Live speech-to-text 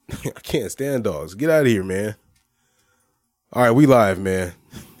I can't stand dogs. Get out of here, man. All right, we live, man.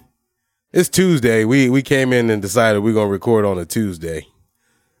 It's Tuesday. We came in and decided we're going to record on a Tuesday.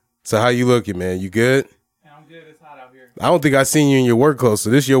 So how you looking, man? You good? Yeah, I'm good. It's hot out here. I don't think I seen you in your work clothes. So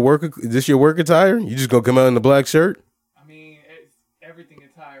this your work attire? You just going to come out in the black shirt? I mean, it's everything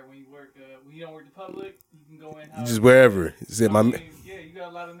attire when you work. When you don't work the public, you can go in. You just wherever. Yeah, you got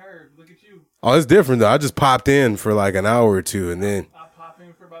a lot of nerve. Look at you. Oh, it's different, though. I just popped in for like an hour or two, and then... I pop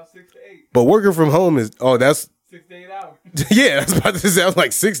in for about 6 to 8. But working from home is... Oh, that's... 6 to 8 hours. Yeah, that's about to sound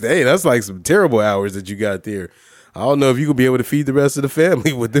like 6 to 8. That's like some terrible hours that you got there. I don't know if you could be able to feed the rest of the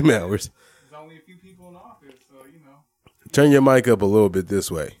family with them hours. There's only a few people in the office, so, you know. Turn your mic up a little bit this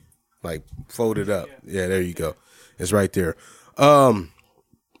way. Like, fold it up. Yeah, there you go. It's right there.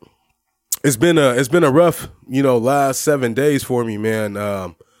 It's been a rough, last 7 days for me,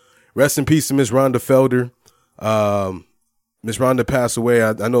 man. Rest in peace to Miss Rhonda Felder. Miss Rhonda passed away.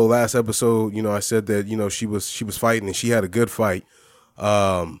 I know last episode, I said that, she was fighting and she had a good fight.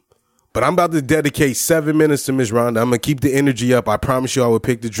 But I'm about to dedicate 7 minutes to Miss Rhonda. I'm going to keep the energy up. I promise you I will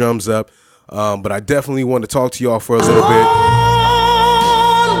pick the drums up. But I definitely want to talk to y'all for a little bit.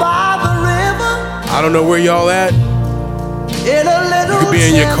 I don't know where y'all at. You could be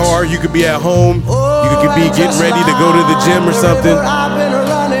in your car. You could be at home. You could be getting ready to go to the gym or something.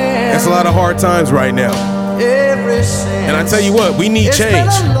 It's a lot of hard times right now. And I tell you what, we need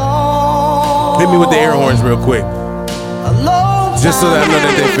change. Hit me with the air horns real quick. Just so that I know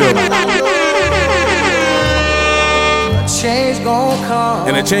that they feel it.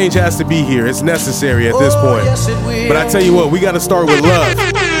 And a change has to be here. It's necessary at this point. But I tell you what, we got to start with love.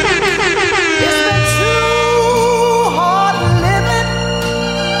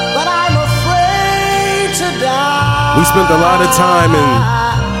 We spent a lot of time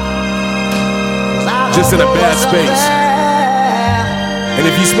just in a bad space. And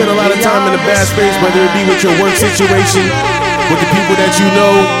if you spend a lot of time in a bad space, whether it be with your work situation, with the people that you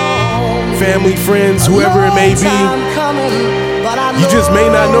know, family, friends, whoever it may be, you just may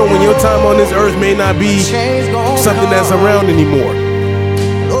not know when your time on this earth may not be something that's around anymore.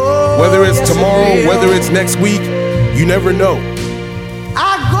 Whether it's tomorrow, whether it's next week, you never know.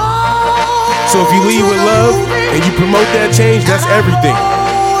 So if you lead with love and you promote that change, that's everything.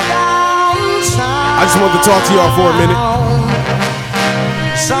 I just want to talk to y'all for a minute.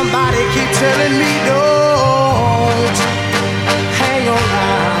 Somebody keep telling me don't hang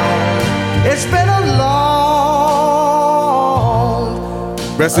around. It's been a long,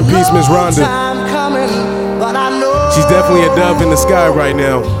 rest in peace, Miss Rhonda. But I know she's definitely a dove in the sky right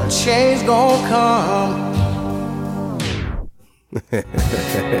now. A change gonna come.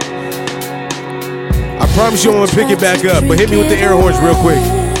 I promise you I'm gonna pick it back up, but hit me with the air horns real quick.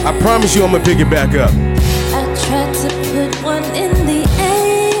 I promise you I'm gonna pick it back up. I tried to put one in the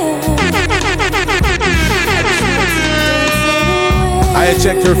air. I had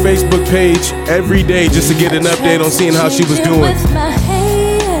checked her Facebook page every day just to get an update on seeing how she was doing.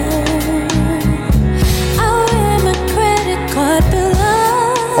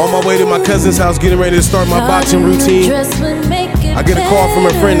 On my way to my cousin's house, getting ready to start my boxing routine, I get a call from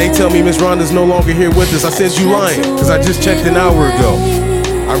a friend. They tell me Miss Rhonda's no longer here with us. I said, you lying, because I just checked an hour ago.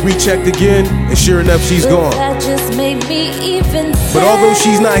 I rechecked again, and sure enough, she's gone. But although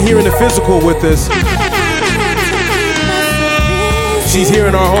she's not here in the physical with us, she's here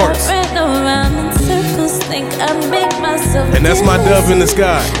in our hearts. And that's my dove in the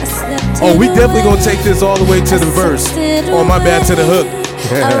sky. Oh, we definitely gonna take this all the way to the verse. Oh, my bad, to the hook.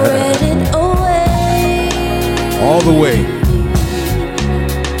 All the way.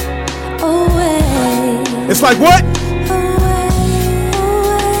 It's like what?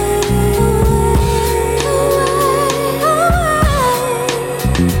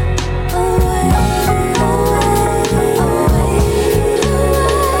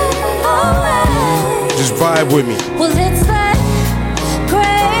 Just vibe with me. Well, it's like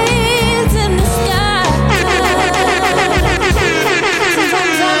grace in the sky.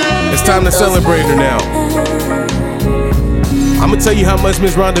 It's time to celebrate her now. I'm gonna tell you how much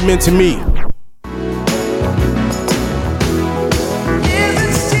Miss Rhonda meant to me.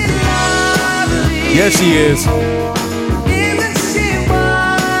 Yes, she is.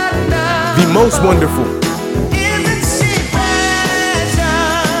 The most wonderful.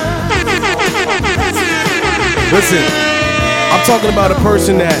 Listen, I'm talking about a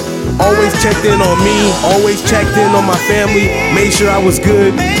person that always checked in on me, always checked in on my family, made sure I was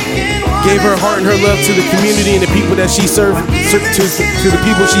good, gave her heart and her love to the community and the people that she served, to the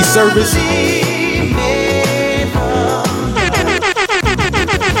people she serviced.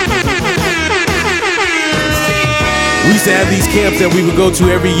 We We used to have these camps that we would go to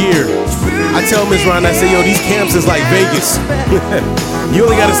every year. I tell Miss Rhonda, I say, yo, these camps is like Vegas. You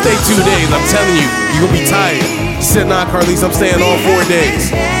only gotta stay 2 days. I'm telling you, you're gonna be tired. She said, nah, Carlise, I'm staying all 4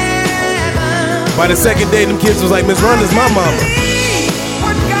 days. By the second day, them kids was like, Miss Rhonda's my mama.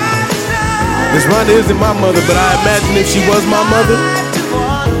 Miss Rhonda isn't my mother, but I imagine if she was my mother,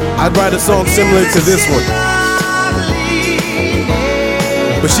 I'd write a song similar to this one.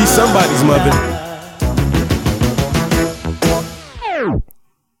 But she's somebody's mother.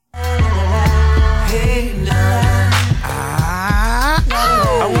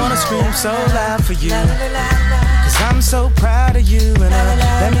 I wanna scream so loud for you, 'cause I'm so proud of you. And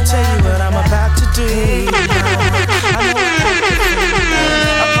let me tell you what I'm about to do. I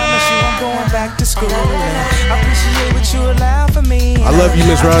promise you I'm going back to school. I appreciate what you allow for me. I love you,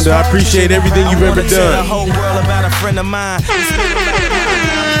 Miss Rhonda. I appreciate everything you've ever done. The whole world about a friend of mine.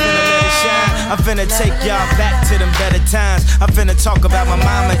 I'm finna take y'all back to them better times. I'm finna talk about my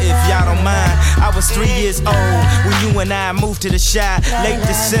mama if y'all don't mind. I was 3 years old when you and I moved to the Chi. Late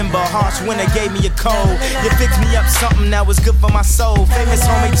December, harsh winter gave me a cold. You fixed me up something that was good for my soul. Famous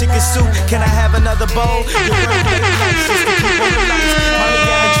homemade chicken soup, can I have another bowl? You work late nights just to keep on the lights. Mommy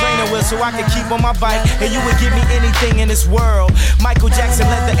got a trainer wheel so I could keep on my bike. And you would give me anything in this world. Michael Jackson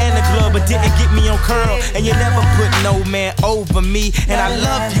leather and the glove, but didn't get me on curl. And you never put no man over me. And I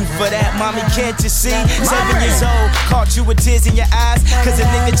love you for that, mommy. Can't you see? 7 years old, caught you with tears in your eyes, 'cause a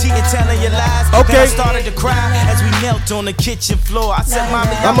nigga cheating, telling you lies. Okay. Then I started to cry as we knelt on the kitchen floor. I said,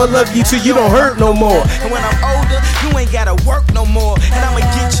 mommy, I'ma love you till you don't hurt no more. And when I'm older, you ain't gotta work no more. And I'ma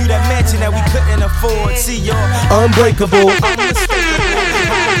get you that mansion that we couldn't afford. See, you're Unbreakable. unmistakable,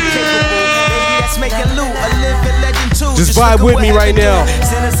 baby, that's making Lou a living legend too. Just vibe look with me away. right now.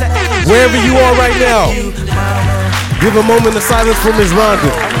 Send us an angel. Wherever you are right now. You, mama. Give a moment of silence for Miss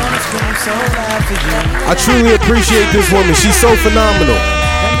Rhonda. So loud for you. I truly appreciate this woman. She's so phenomenal.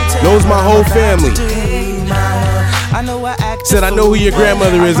 Knows my whole family. Said, I know who your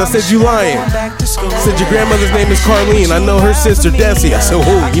grandmother is. I said, you lying. Said, your grandmother's name is Carlene. I know her sister, Desi. I said,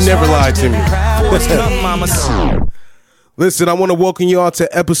 oh, you never lied to me. Listen, I want to welcome you all to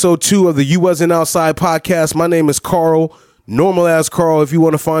episode 2 of the You Wasn't Outside podcast. My name is Carl. Normal as Carl. If you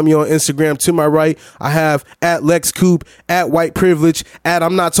want to find me on Instagram, to my right, I have at Lex Coop, at White Privilege, at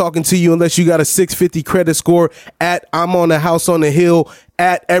I'm not talking to you unless you got a 650 credit score, at I'm on a house on the hill,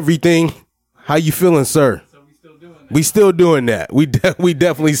 at everything. How you feeling, sir? So we still doing that. We still doing that. We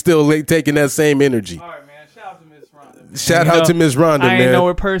definitely still taking that same energy. All right, man. Shout out to Miss Rhonda. Shout out to Miss Rhonda, I ain't man. know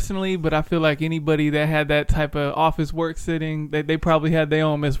her personally, but I feel like anybody that had that type of office work sitting, they probably had their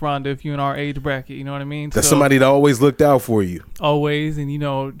own Miss Rhonda if you're in our age bracket. You know what I mean? That's So, somebody that always looked out for you. always,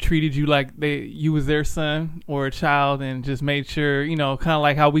 and treated you like you was their son or a child, and just made sure, kind of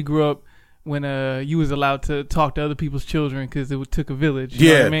like how we grew up when you was allowed to talk to other people's children because it took a village. You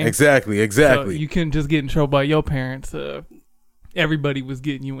know what I mean? Exactly. So you couldn't just get in trouble by your parents. Everybody was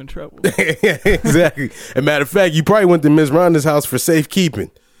getting you in trouble. Exactly. As a matter of fact, you probably went to Miss Rhonda's house for safekeeping.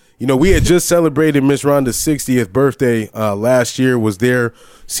 We had just celebrated Miss Rhonda's 60th birthday last year. Was there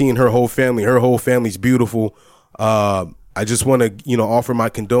seeing her whole family. Her whole family's beautiful. I just want to, offer my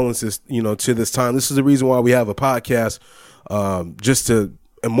condolences, to this time. This is the reason why we have a podcast, just to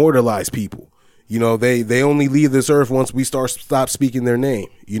immortalize people. They only leave this earth once we stop speaking their name,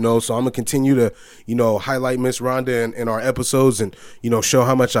 so I'm gonna continue to, highlight Miss Rhonda in our episodes and, show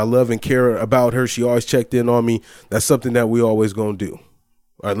how much I love and care about her. She always checked in on me. That's something that we always gonna do,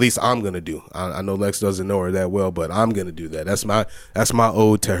 or at least I'm gonna do. I know Lex doesn't know her that well, but I'm gonna do that. That's my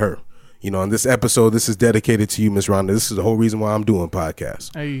ode to her. In this episode, this is dedicated to you, Miss Rhonda. This is the whole reason why I'm doing podcasts.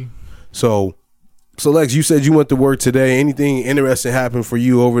 Hey. So Lex, you said you went to work today. Anything interesting happened for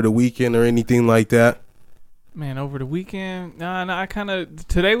you over the weekend or anything like that? Man, over the weekend, I kind of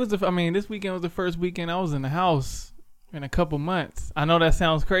this weekend was the first weekend I was in the house in a couple months. I know that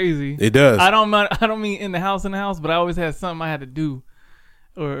sounds crazy. It does. I don't mean in the house, but I always had something I had to do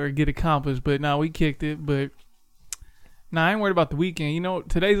or get accomplished. But we kicked it. But I ain't worried about the weekend.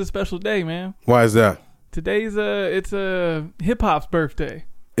 Today's a special day, man. Why is that? Today's it's a hip hop's birthday.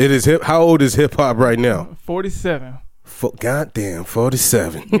 It is hip. How old is hip hop right now? 47. Goddamn,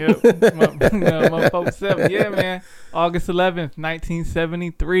 47. Yep, my 47. Yeah, man. August 11th,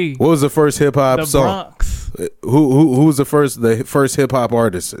 1973. What was the first hip hop The song? Bronx. Who was the first hip hop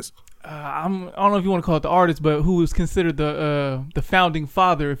artist? I don't know if you want to call it the artist, but who was considered the founding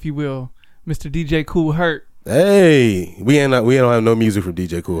father, if you will, Mr. DJ Kool Herc. Hey, we don't have no music from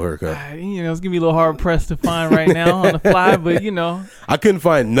DJ Kool Herc. It's gonna be a little hard pressed to find right now on the fly, but I couldn't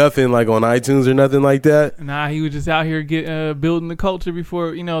find nothing like on iTunes or nothing like that. Nah, he was just out here building the culture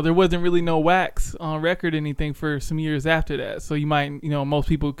before. There wasn't really no wax on record or anything for some years after that. So you might, most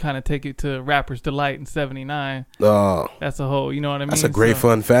people kind of take it to Rapper's Delight in '79. Oh, that's a whole, you know what I mean? That's a great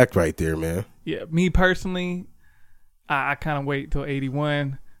fun fact right there, man. Yeah, me personally, I kind of wait till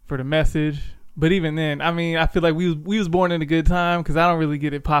 '81 for The Message. But even then, I mean, I feel like we was born in a good time because I don't really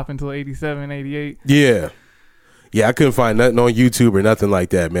get it popping until '87, '88. Yeah, I couldn't find nothing on YouTube or nothing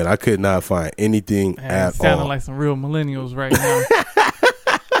like that, man. I could not find anything at all. Sounding like some real millennials right now.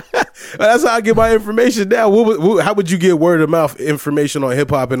 That's how I get my information now. How would you get word of mouth information on hip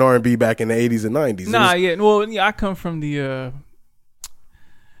hop and R&B back in the '80s and '90s? I come from the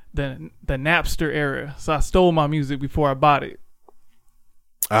Napster era, so I stole my music before I bought it.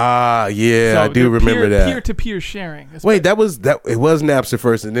 Ah, yeah, so I do remember that. Peer-to-peer sharing. Wait, it was Napster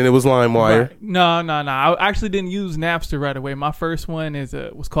first, and then it was LimeWire. Right. No. I actually didn't use Napster right away. My first one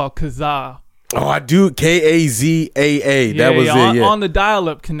was called Kazaa. Oh, I do. Kazaa. That was it. Yeah, on the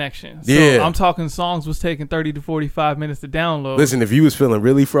dial-up connection. So I'm talking songs was taking 30 to 45 minutes to download. Listen, if you was feeling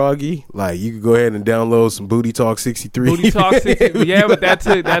really froggy, like you could go ahead and download some Booty Talk 63. Booty Talk 63. Yeah, but that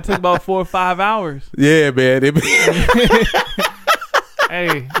took about 4 or 5 hours. Yeah, man.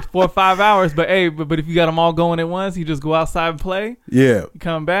 Hey, 4 or 5 hours, but if you got them all going at once, you just go outside and play. Yeah, you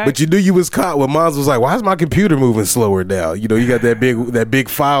come back. But you knew you was caught when Mons was like, "Why is my computer moving slower now?" You got that big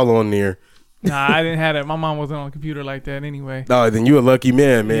file on there. Nah, I didn't have that. My mom wasn't on a computer like that anyway. Oh, then you a lucky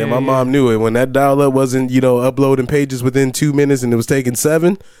man, man. My mom knew it when that dial-up wasn't uploading pages within 2 minutes and it was taking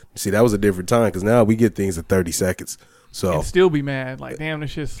 7. See, that was a different time because now we get things in 30 seconds. So and still be mad, like damn,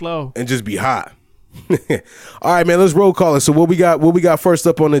 this shit's slow, and just be hot. All right, man, let's roll call it. So what we got first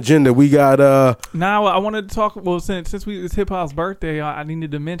up on the agenda? We got now I wanted to talk, well, since it's hip hop's birthday, I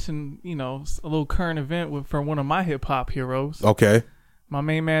needed to mention, a little current event for one of my hip hop heroes. Okay. My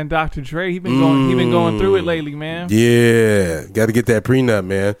main man Dr. Dre, he been going through it lately, man. Yeah, got to get that prenup,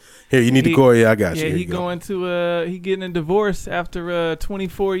 man. Here, you need the core. Yeah, I got you. Yeah, he getting a divorce after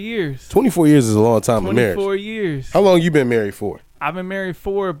 24 years. 24 years is a long time of marriage. 24 years. How long you been married for? I've been married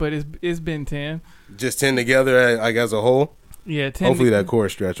 4, but it's been 10. Just 10 together, like as a whole? Yeah, 10. Hopefully that core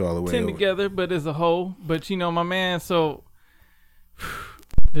stretch all the way 10 over. Together, but as a whole. But my man, so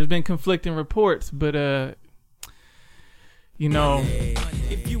there's been conflicting reports, but if you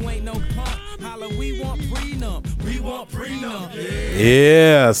ain't no punk, holla, we want prenup. We want prenup.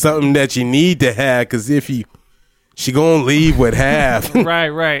 Yeah, something that you need to have, because if she gonna leave with half.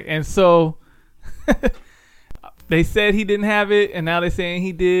 Right. And so they said he didn't have it, and now they're saying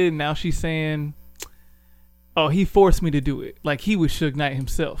he did. And now she's saying, "Oh, he forced me to do it." Like he was Suge Knight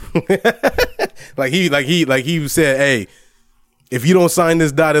himself. like he said, "Hey, if you don't sign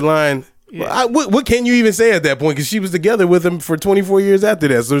this dotted line." Yeah. What can you even say at that point? Because she was together with him for 24 years after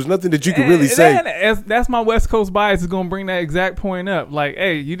that. So there's nothing that you can really say. That's my West Coast bias is going to bring that exact point up. Like,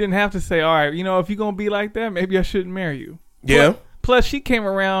 hey, you didn't have to say, all right, if you're going to be like that, maybe I shouldn't marry you. Yeah. Plus, she came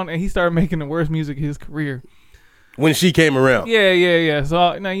around and he started making the worst music of his career. When she came around. Yeah.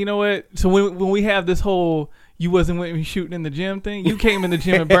 So now, you know what? So when we have this whole... You wasn't with me shooting in the gym thing. You came in the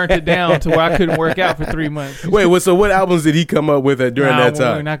gym and burnt it down to where I couldn't work out for 3 months. Wait, so what albums did he come up with during that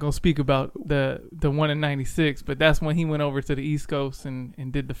time? We're not going to speak about the one in 96, but that's when he went over to the East Coast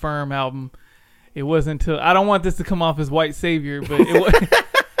and did the Firm album. It wasn't until, I don't want this to come off as white savior, but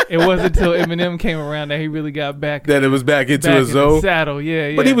it wasn't until Eminem came around that he really got back. That it was back into his zone. Saddle,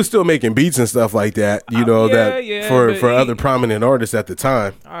 yeah. But he was still making beats and stuff like that, for other prominent artists at the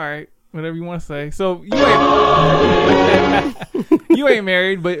time. All right. Whatever you want to say. So you ain't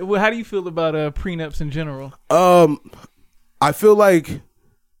married, but how do you feel about prenups in general? I feel like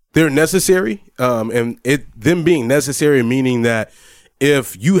they're necessary, and them being necessary meaning that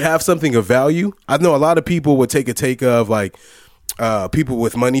if you have something of value, I know a lot of people would take of like people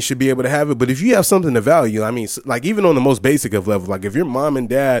with money should be able to have it, but if you have something of value, I mean, like even on the most basic of levels, like if your mom and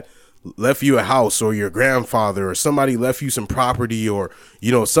dad left you a house, or your grandfather or somebody left you some property, or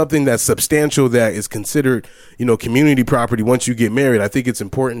something that's substantial that is considered community property once you get married, I think it's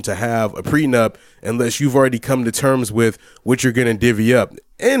important to have a prenup unless you've already come to terms with what you're going to divvy up.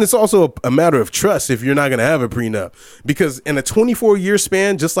 And it's also a matter of trust if you're not going to have a prenup, because in a 24-year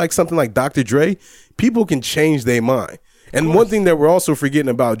span, just like something like Dr. Dre, people can change their mind. And one thing that we're also forgetting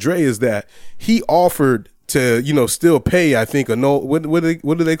about Dre is that he offered to still pay, I think, what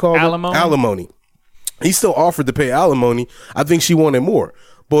do they call it? Alimony. He still offered to pay alimony. I think she wanted more,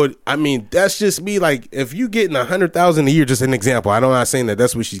 But I mean, that's just me. Like, if you getting $100,000 a year, just an example. I'm not saying that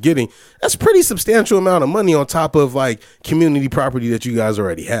that's what she's getting. That's a pretty substantial amount of money on top of like community property that you guys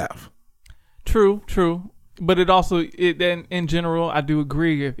already have. True. But it also, then in general, I do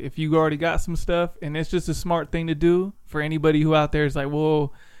agree. If you already got some stuff, and it's just a smart thing to do for anybody who out there is like,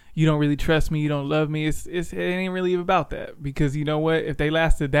 well, you don't really trust me, you don't love me. It ain't really about that, because you know what? If they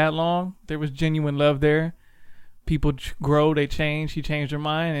lasted that long, there was genuine love there. People grow, they change. She changed her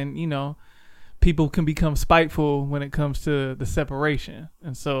mind, and you know, people can become spiteful when it comes to the separation.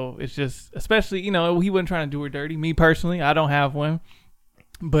 And so it's just, especially, you know, he wasn't trying to do her dirty. Me personally, I don't have one,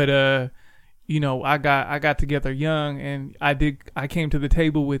 but you know, I got together young, and I came to the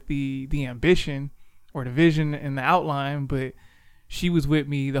table with the ambition or the vision and the outline, but she was with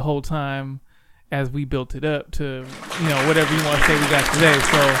me the whole time as we built it up to, you know, whatever you want to say we got today.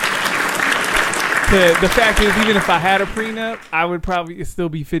 So the fact is, even if I had a prenup, I would probably still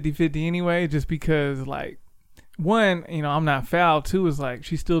be 50-50 anyway, just because, like, one, you know, I'm not foul. Two is like,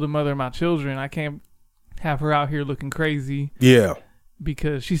 she's still the mother of my children. I can't have her out here looking crazy. Yeah.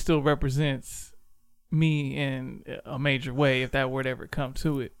 Because she still represents me in a major way, if that were to ever come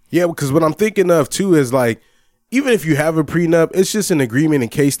to it. Yeah, because what I'm thinking of too is like, even if you have a prenup, it's just an agreement in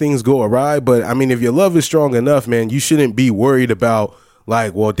case things go awry. But I mean, if your love is strong enough, man, you shouldn't be worried about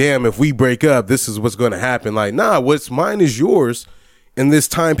like, well, damn, if we break up, this is what's going to happen. Like, nah, what's mine is yours in this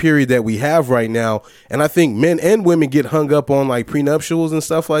time period that we have right now. And I think men and women get hung up on like prenuptials and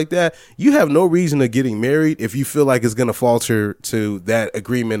stuff like that. You have no reason to getting married if you feel like it's going to falter to that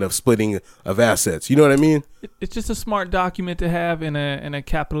agreement of splitting of assets. You know what I mean? It's just a smart document to have in a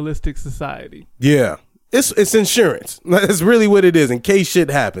capitalistic society. Yeah. It's insurance. That's really what it is in case shit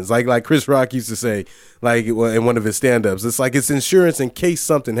happens. Like Chris Rock used to say, like in one of his stand-ups, it's like it's insurance in case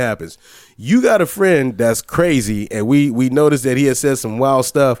something happens. You got a friend that's crazy, and we noticed that he had said some wild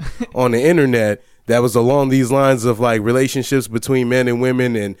stuff on the internet that was along these lines of like relationships between men and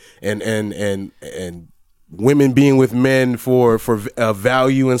women, and women being with men for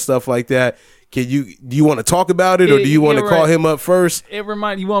value and stuff like that. Do you want to talk about it, or do you want to call him up first? You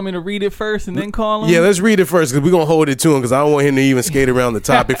want me to read it first and then call him? Yeah, let's read it first, because we're going to hold it to him, because I don't want him to even skate around the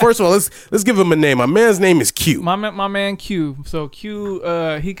topic. First of all, let's give him a name. My man's name is Q. My man Q. So Q,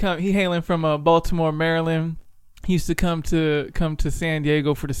 he hailing from Baltimore, Maryland. He used to come to San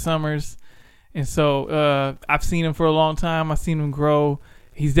Diego for the summers. And so I've seen him for a long time. I've seen him grow.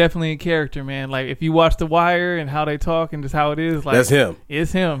 He's definitely a character, man. Like, if you watch The Wire and how they talk and just how it is, like, that's him.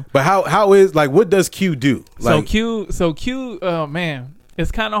 It's him. But how is, like, what does Q do? Like, So Q, oh man,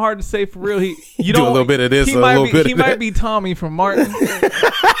 it's kind of hard to say for real. He do a little bit of this, a little bit of that. He might be Tommy from Martin.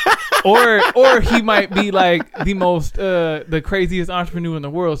 or he might be like the craziest entrepreneur in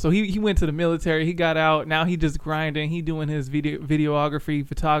the world. So he went to the military, he got out, now he just grinding, he doing his videography,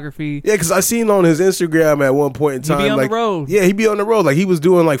 photography. Yeah, because I seen on his Instagram at one point in time, he be on like, the road. Yeah, he be on the road. Like, he was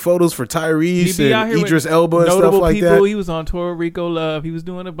doing like photos for Tyrese and Idris Elba and stuff like people. that. He was on tour with Rico Love. He was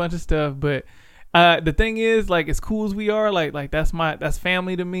doing a bunch of stuff. But the thing is, like, as cool as we are, like that's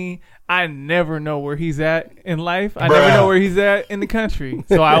family to me. I never know where he's at in life. I never know where he's at in the country.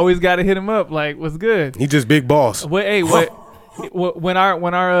 So I always got to hit him up. Like, what's good? He just big boss. When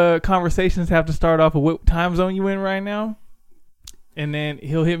our conversations have to start off with what time zone you in right now, and then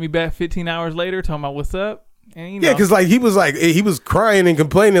he'll hit me back 15 hours later talking about what's up. And, you know. Yeah, because like he was crying and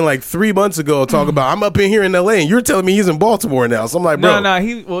complaining like 3 months ago, talking about, I'm up in here in LA and you're telling me he's in Baltimore now. So I'm like, bro,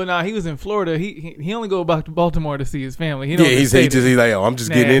 he was in Florida. He only go back to Baltimore to see his family. He's like, oh, I'm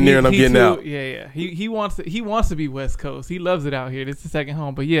just getting in there and I'm getting out. Yeah. He wants to be West Coast. He loves it out here. This is the second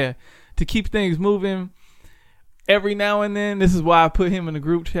home. But yeah, to keep things moving, every now and then, this is why I put him in the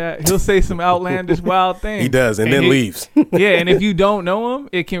group chat. He'll say some outlandish wild things. He does, and then leaves. Yeah, and if you don't know him,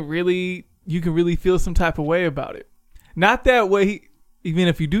 you can really feel some type of way about it. Not that way, even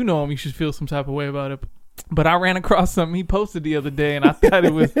if you do know him, you should feel some type of way about it. But I ran across something he posted the other day, and I thought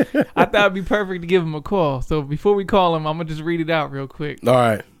it'd be perfect to give him a call. So before we call him, I'm gonna just read it out real quick. All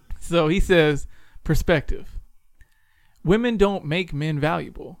right. So he says, perspective. Women don't make men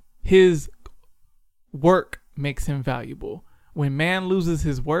valuable. His work makes him valuable. When man loses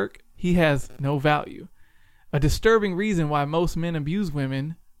his work, he has no value. A disturbing reason why most men abuse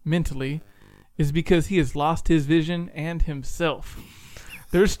women mentally is because he has lost his vision and himself.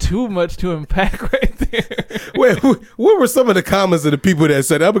 There's too much to unpack right there. Wait, what were some of the comments of the people that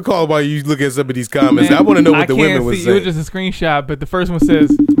said? I've been calling while you look at some of these comments. Man, I want to know what the women was saying. It was just a screenshot, but the first one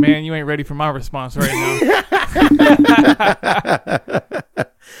says, man, you ain't ready for my response right now.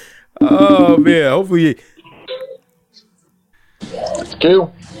 Oh, man. Hopefully.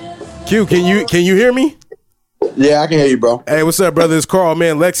 Q, can you hear me? Yeah, I can hear you, bro. Hey, what's up, brother? It's Carl,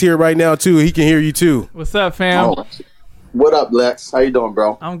 man. Lex here right now, too. He can hear you, too. What's up, fam? Oh. What up, Lex? How you doing,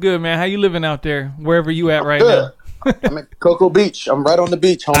 bro? I'm good, man. How you living out there? Wherever you at right Good. now? I'm at Cocoa Beach. I'm right on the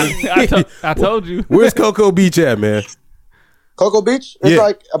beach, homie. I told you. Where's Cocoa Beach at, man? Cocoa Beach? It's Yeah.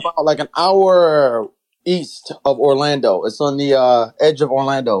 like about like an hour east of Orlando. It's on the edge of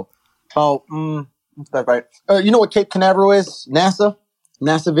Orlando. Oh, what's that right? You know what Cape Canaveral is?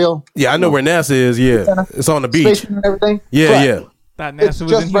 NASAville? Yeah, I know where NASA is. Yeah, it's on the beach. Station and everything? Yeah, Correct. yeah. Thought NASA It's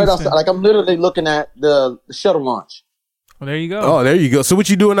was just in right Houston. outside. Like I'm literally looking at the shuttle launch. Well, there you go. Oh, there you go. So what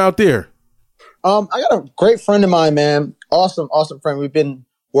you doing out there? I got a great friend of mine, man. Awesome friend. We've been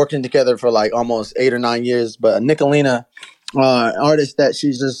working together for like almost 8 or 9 years. But Nicolina, artist that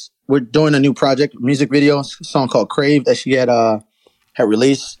we're doing a new project, music video, a song called Crave that she had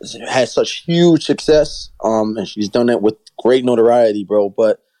released. It had such huge success. And she's done it with great notoriety, bro.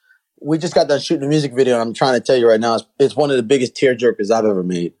 But we just got done shooting a music video. And I'm trying to tell you right now, it's one of the biggest tearjerkers I've ever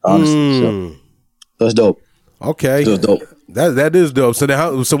made, honestly. So it's dope. Okay, So it's dope. that is dope. So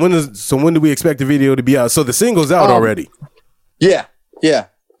when do we expect the video to be out? So the single's out already. Yeah.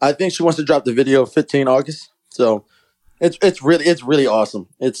 I think she wants to drop the video 15 August. So it's really awesome.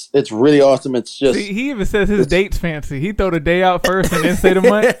 It's really awesome. It's just See, he even says his dates fancy. He throw the day out first and then say the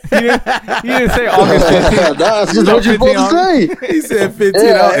month. He didn't say August 15th. That's just what you're supposed to say. He said 15.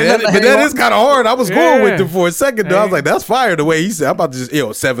 Yeah, but that is kind of hard. I was going with Yeah. it for a second, though. I was like, that's fire the way he said. I'm about to just,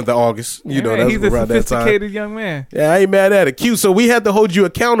 7th of August. You know, Yeah, that's he's a around that time. sophisticated young man. Yeah, I ain't mad at it. Q. So we had to hold you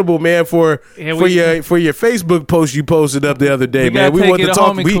accountable, man, for Yeah, your Facebook post you posted up the other day, We man. gotta We take wanted it to to talk.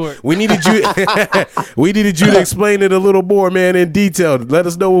 home in court. We needed you. We needed you to explain it a little more, man, in detail. Let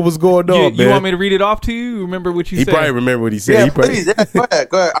us know what was going on, You man. want me to read it off to you? Remember what you He said? probably remember what he said. Yeah, He probably, please. Yeah,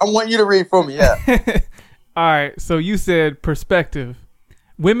 go ahead. I want you to read for me. Yeah. All right. So you said perspective.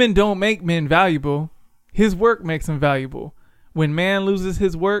 Women don't make men valuable. His work makes him valuable. When man loses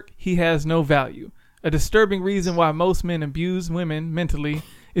his work, he has no value. A disturbing reason why most men abuse women mentally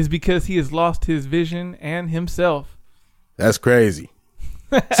is because he has lost his vision and himself. That's crazy.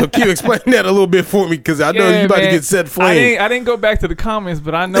 So Q, explain that a little bit for me, because I know you about to get set flame. I didn't go back to the comments,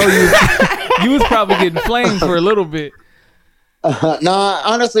 but I know you was probably getting flamed for a little bit. Nah,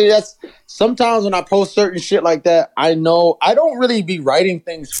 honestly, that's sometimes when I post certain shit like that, I know I don't really be writing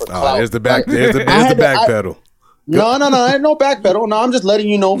things for clout. There's the back. Like, There's the back pedal. No, I ain't no backpedal. No, I'm just letting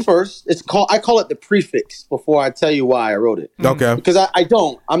you know first. I call it the prefix before I tell you why I wrote it. Okay. Because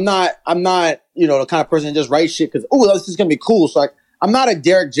I'm not, the kind of person that just writes shit because, this is going to be cool. So I'm not a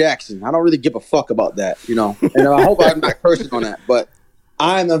Derek Jackson. I don't really give a fuck about that, and I hope I'm not cursing on that, but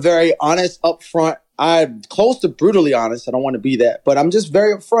I'm a very honest, upfront. I'm close to brutally honest. I don't want to be that, but I'm just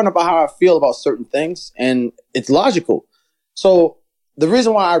very upfront about how I feel about certain things, and it's logical. So the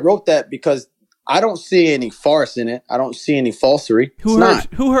reason why I wrote that, because I don't see any farce in it. I don't see any falsery. Who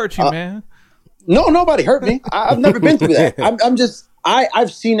hurt you, man? No, nobody hurt me. I've never been through that.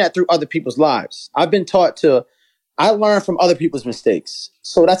 I've seen that through other people's lives. I've been taught I learn from other people's mistakes.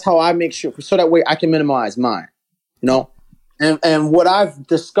 So that's how I make sure, so that way I can minimize mine, And what I've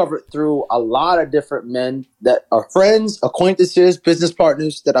discovered through a lot of different men that are friends, acquaintances, business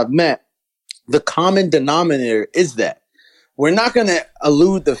partners that I've met, the common denominator is that we're not going to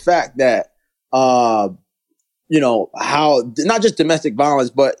elude the fact that, how not just domestic violence,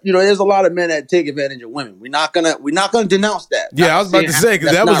 but there's a lot of men that take advantage of women. We're not gonna denounce that. Yeah, I was about to say,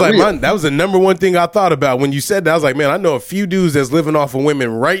 because that was like that was the number one thing I thought about when you said that. I was like, man, I know a few dudes that's living off of women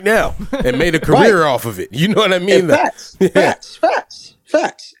right now and made a career off of it. You know what I mean? Facts.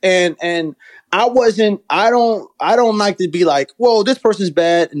 And I don't like to be like, well, this person's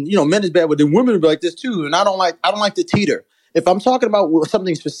bad, and men is bad, but then women are like this too. And I don't like to teeter. If I'm talking about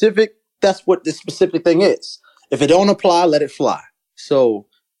something specific, that's what the specific thing is. If it don't apply, let it fly. So,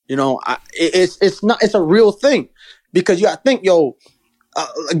 it's a real thing, because you gotta think,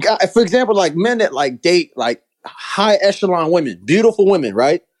 for example, like men that like date like high echelon women, beautiful women,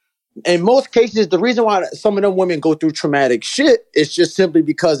 right? In most cases, the reason why some of them women go through traumatic shit is just simply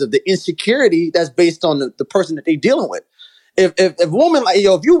because of the insecurity that's based on the person that they're dealing with. If a woman like,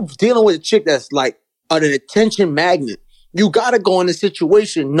 if you dealing with a chick that's like an attention magnet, you gotta go in a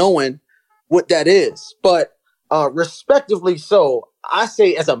situation knowing what that is. But respectively so, I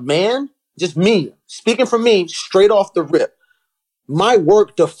say as a man, just me, speaking for me, straight off the rip, my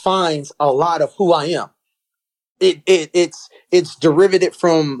work defines a lot of who I am. It's derivative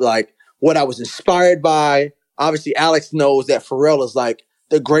from like what I was inspired by. Obviously, Alex knows that Pharrell is like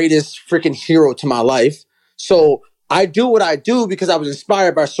the greatest freaking hero to my life. So I do what I do because I was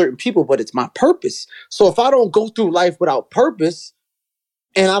inspired by certain people, but it's my purpose. So if I don't go through life without purpose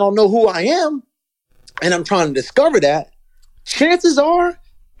and I don't know who I am, and I'm trying to discover that, chances are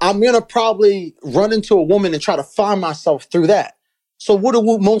I'm going to probably run into a woman and try to find myself through that. So what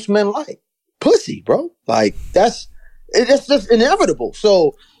do most men like? Pussy, bro. Like it's just inevitable.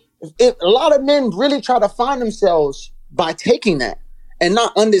 So if a lot of men really try to find themselves by taking that and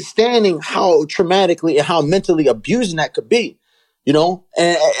not understanding how traumatically and how mentally abusing that could be, you know?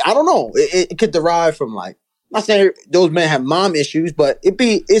 And I don't know. It could derive from like, I'm not saying those men have mom issues, but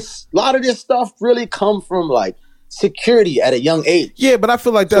it's a lot of this stuff really come from like security at a young age. Yeah, but I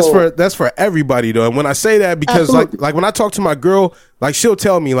feel like that's for everybody though. And when I say that, because like when I talk to my girl, like she'll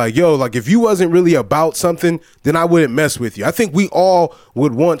tell me like, yo, like if you wasn't really about something, then I wouldn't mess with you. I think we all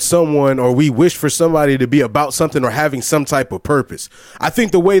would want someone, or we wish for somebody to be about something or having some type of purpose. I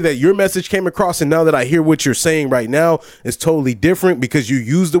think the way that your message came across, and now that I hear what you're saying right now, is totally different because you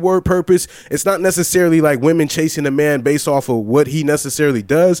use the word purpose. It's not necessarily like women chasing a man based off of what he necessarily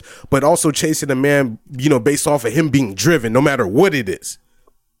does, but also chasing a man, you know, based off of him being driven, no matter what it is.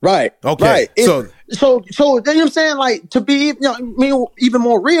 Right. Okay. Right. So you know what I'm saying? Like, to be, even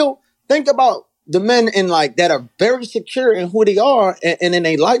more real, think about the men in like that are very secure in who they are and in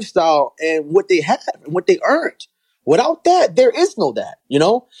their lifestyle and what they have and what they earned. Without that, there is no that, you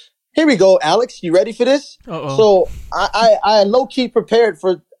know? Here we go, Alex. You ready for this? Uh-oh. So I low key prepared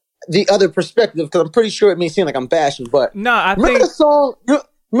for the other perspective because I'm pretty sure it may seem like I'm bashing, but remember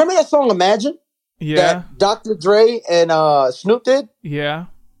that song Imagine? Yeah. That Dr. Dre and Snoop did? Yeah.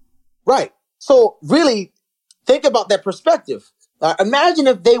 Right. So really think about that perspective. Imagine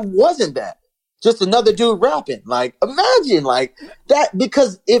if they wasn't that. Just another dude rapping. Like, imagine like that,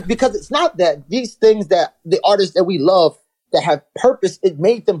 because it's not that. These things that the artists that we love that have purpose, it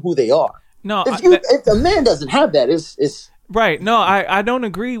made them who they are. No, if a man doesn't have that, it's right. No, I don't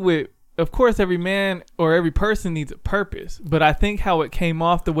agree with. Of course, every man or every person needs a purpose, but I think how it came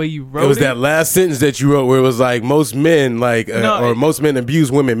off the way you wrote it. It was that last sentence that you wrote where it was like most men most men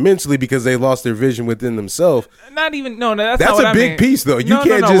abuse women mentally because they lost their vision within themselves. Not even that's not what a big piece though. You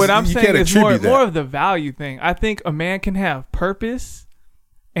can't what I'm saying is more that. of the value thing. I think a man can have purpose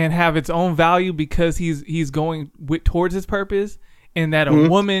and have its own value because he's going towards his purpose, and that a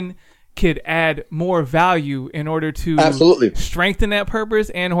woman could add more value in order to strengthen that purpose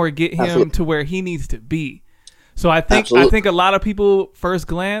and or get him to where he needs to be. So I think a lot of people first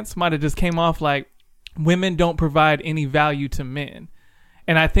glance might have just came off like women don't provide any value to men.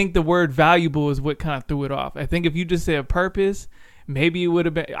 And I think the word valuable is what kind of threw it off. I think if you just said purpose, maybe it would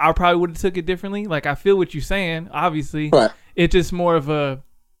have been, I probably would have took it differently. Like, I feel what you're saying, obviously. Right. It's just more of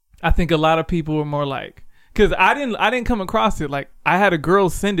I think a lot of people were more like, because I didn't come across it. Like, I had a girl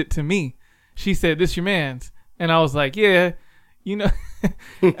send it to me. She said, "This your man's," and I was like, "Yeah, you know."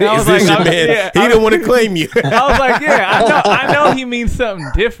 I was like, your man? Yeah, he didn't want to claim you. I was like, "Yeah, I know he means something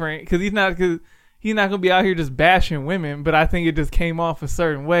different because he's not gonna be out here just bashing women." But I think it just came off a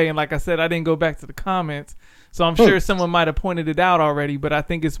certain way, and like I said, I didn't go back to the comments, so I'm sure someone might have pointed it out already. But I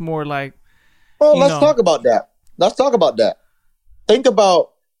think it's more like, well, let's talk about that. Let's talk about that. Think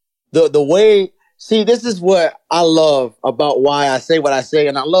about the way. See, this is what I love about why I say what I say.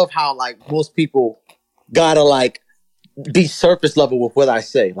 And I love how, like, most people gotta, like, be surface level with what I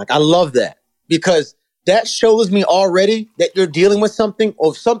say. Like, I love that. Because that shows me already that you're dealing with something,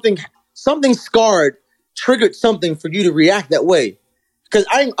 or something scarred triggered something for you to react that way. Because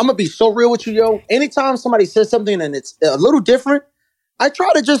I'm going to be so real with you, yo. Anytime somebody says something and it's a little different, I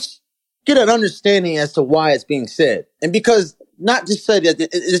try to just get an understanding as to why it's being said. And because not just say that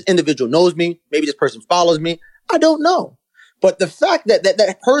this individual knows me, maybe this person follows me, I don't know. But the fact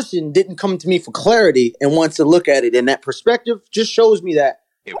that person didn't come to me for clarity and wants to look at it in that perspective just shows me that,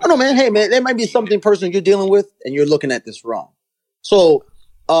 I don't know, man, hey, man, there might be something personal you're dealing with and you're looking at this wrong. So,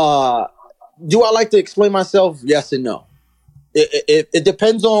 do I like to explain myself? Yes and no. It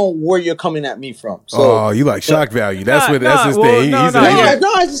depends on where you're coming at me from. So, you like shock value. That's his thing.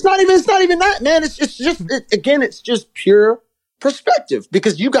 It's not even that, man. It's just pure perspective,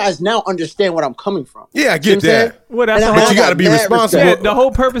 because you guys now understand what I'm coming from. Yeah, I get that. But you got to be responsible. Yeah, the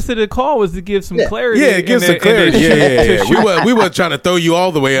whole purpose of the call was to give some clarity. Yeah, give some clarity. Yeah. We weren't trying to throw you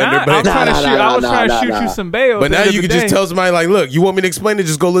all the way under. I was trying to shoot you some bail. But now you can just tell somebody like, look, you want me to explain it?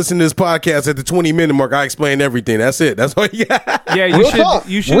 Just go listen to this podcast at the 20-minute mark. I explain everything. That's it. That's all you got. Yeah,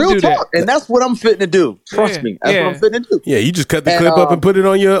 you should do that. And that's what I'm fitting to do. Trust me. That's what I'm fitting to do. Yeah, you just cut the clip up and put it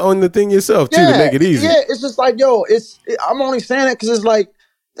on the thing yourself too to make it easy. Yeah, it's just like, yo, I'm only saying it because it's like,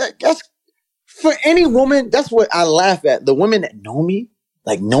 that's for any woman. That's what I laugh at. The women that know me,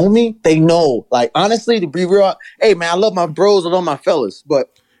 they know. Like, honestly, to be real, hey man, I love my bros, I love my fellas,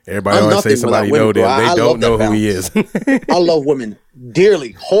 but everybody always say somebody know them. They don't know who he is. I love women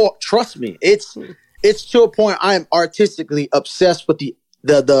dearly. Trust me, it's to a point I am artistically obsessed with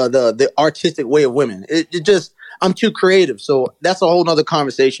the artistic way of women. It just, I'm too creative. So that's a whole nother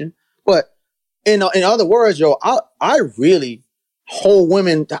conversation. But in other words, yo, I really hold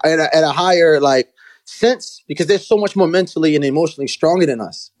women at a higher like sense because they're so much more mentally and emotionally stronger than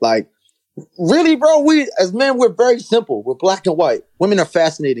us. Like, really, bro, we as men, we're very simple. We're black and white. Women are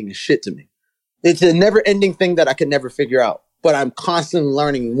fascinating as shit to me. It's a never ending thing that I could never figure out. But I'm constantly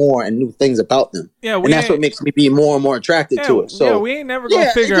learning more and new things about them. Yeah, and that's what makes me be more and more attracted to it. So yeah, we ain't never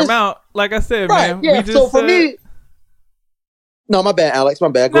gonna figure them out. Like I said, right, man. Yeah, we just, so for me, no, my bad, Alex. My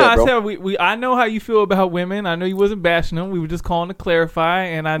bad. Go ahead, bro. I said I know how you feel about women. I know you wasn't bashing them. We were just calling to clarify,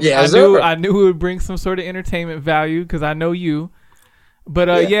 and I knew it would bring some sort of entertainment value because I know you.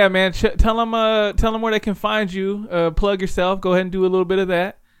 But yeah, man, tell them where they can find you. Plug yourself. Go ahead and do a little bit of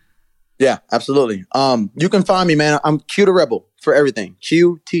that. Yeah, absolutely. You can find me, man. I'm Q the Rebel for everything.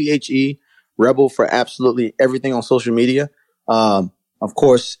 QTHE Rebel for absolutely everything on social media. Of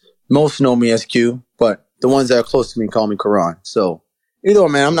course, most know me as Q, but the ones that are close to me call me Quran. So either way,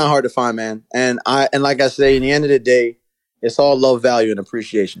 man, I'm not hard to find, man. And like I say, in the end of the day, it's all love, value, and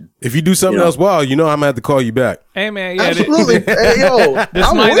appreciation. If you do something else wild, I'm gonna have to call you back. Hey man, yeah, absolutely. Hey, yo,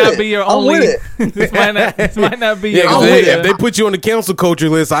 this might not be your only. This might not be your only. If they put you on the cancel culture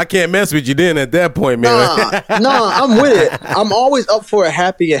list, I can't mess with you then. At that point, man. Nah, I'm with it. I'm always up for a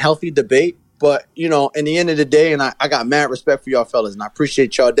happy and healthy debate. But in the end of the day, and I got mad respect for y'all fellas, and I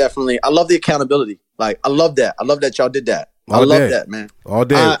appreciate y'all definitely. I love the accountability. Like I love that. I love that y'all did that. I love that, man. All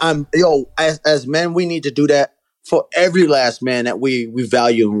day. As men, we need to do that. For every last man that we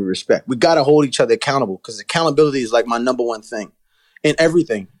value and we respect. We got to hold each other accountable because accountability is like my number one thing in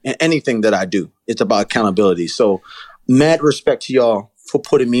everything and anything that I do. It's about accountability. So mad respect to y'all for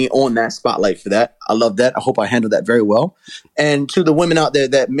putting me on that spotlight for that. I love that. I hope I handled that very well. And to the women out there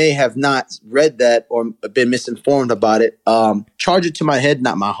that may have not read that or been misinformed about it, charge it to my head,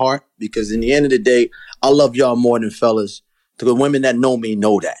 not my heart, because in the end of the day, I love y'all more than fellas. The women that know me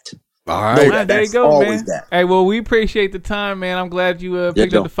know that. All right. There you go, man. Hey, well, we appreciate the time, man. I'm glad you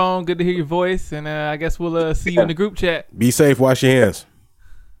picked up the phone. Good to hear your voice. And I guess we'll see you in the group chat. Be safe. Wash your hands.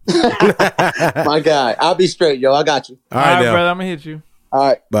 My guy. I'll be straight, yo. I got you. All right, brother. I'm going to hit you. All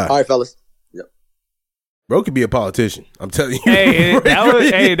right. Bye. All right, fellas. Bro could be a politician. I'm telling you. Hey,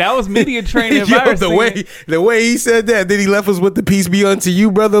 that was media training. The way he said that, then he left us with the peace be unto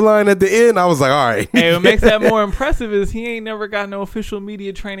you, brother line at the end. I was like, all right. Hey, what makes that more impressive is he ain't never got no official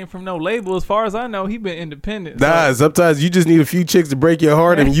media training from no label. As far as I know, he been independent. Nah, sometimes you just need a few chicks to break your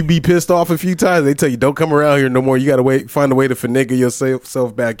heart, and you be pissed off a few times. They tell you, don't come around here no more. You got to find a way to finagle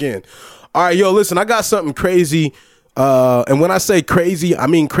yourself back in. All right, yo, listen, I got something crazy. And when I say crazy, I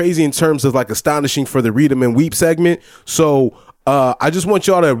mean crazy in terms of like astonishing for the Read 'em and Weep segment. So I just want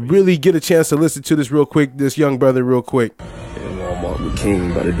y'all to really get a chance to listen to this real quick, this young brother real quick. And Walmart with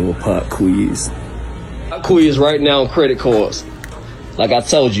King about to do a pop quiz. Pop quiz right now on credit cards. Like I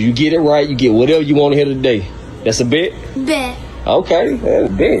told you, you get it right, you get whatever you want to hear today. That's a bet? Bet. Okay, that's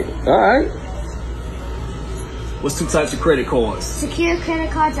a bet. All right. What's two types of credit cards? Secure credit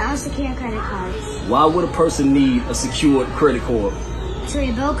cards and unsecured credit cards. Why would a person need a secured credit card? To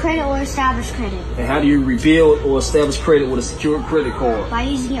rebuild credit or establish credit. And how do you rebuild or establish credit with a secured credit card? By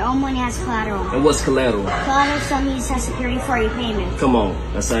using your own money as collateral. And what's collateral? Collateral still needs as security for your payment. Come on,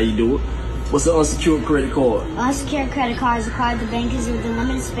 that's how you do it. What's the unsecured credit card? An unsecured credit card is a card the bank gives you with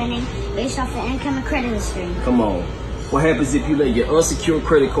unlimited spending based off the income and credit history. Come on. What happens if you let your unsecured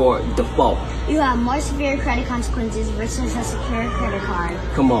credit card default? You have more severe credit consequences versus a secured credit card.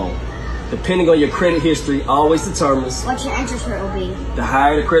 Come on. Depending on your credit history always determines what your interest rate will be. The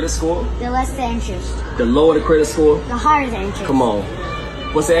higher the credit score, the less the interest. The lower the credit score, the higher the interest. Come on.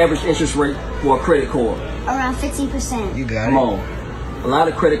 What's the average interest rate for a credit card? Around 15%. You got it. Come on. A lot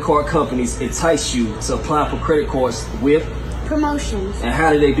of credit card companies entice you to apply for credit cards with promotions. And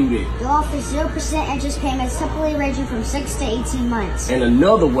how do they do that? They offer 0% interest payments typically ranging from 6 to 18 months. And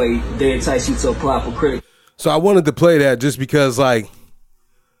another way they entice you to apply for credit. So I wanted to play that just because, like,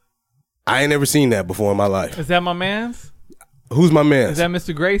 I ain't never seen that before in my life. Is that my man's? Who's my man's? Is that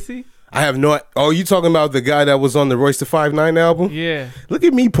Mr. Gracie? I have no. Oh, you talking about the guy that was on the Royce da 5'9" album? Yeah. Look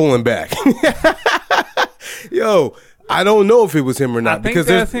at me pulling back. Yo, I don't know if it was him or not. I think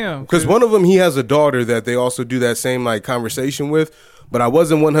that's him. Because one of them, he has a daughter that they also do that same like conversation with. But I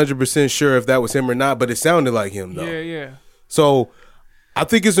wasn't 100% sure if that was him or not. But it sounded like him though. Yeah. So I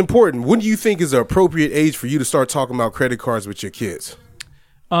think it's important. When do you think is the appropriate age for you to start talking about credit cards with your kids?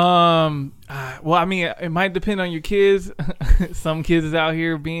 Well, I mean, it might depend on your kids. Some kids is out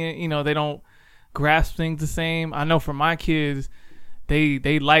here being, they don't grasp things the same. I know for my kids,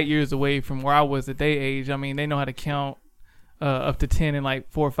 they light years away from where I was at their age. I mean, they know how to count up to 10 in like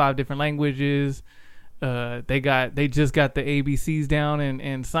 4 or 5 different languages. They just got the ABCs down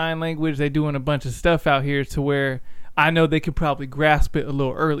and sign language. They doing a bunch of stuff out here to where I know they could probably grasp it a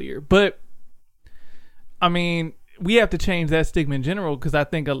little earlier. But I mean, we have to change that stigma in general, because I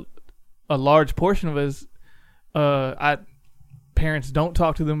think a large portion of us, parents don't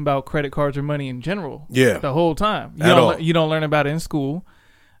talk to them about credit cards or money in general. Yeah, the whole time. You don't learn about it in school.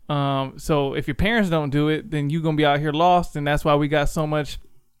 So if your parents don't do it, then you're gonna be out here lost, and that's why we got so much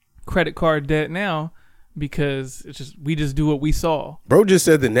credit card debt now, because we just do what we saw. Bro just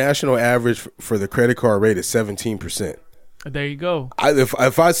said the national average for the credit card rate is 17%. There you go.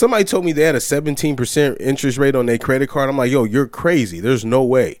 If somebody told me they had a 17% interest rate on their credit card, I'm like, yo, you're crazy. There's no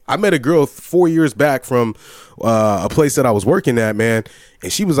way. I met a girl 4 years back from a place that I was working at, man,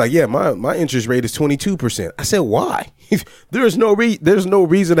 and she was like, yeah, my interest rate is 22%. I said, why? There's no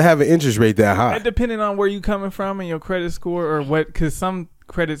reason to have an interest rate that high. And depending on where you coming from and your credit score or what, because some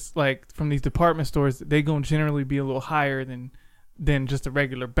credits like from these department stores, they gonna generally be a little higher than just a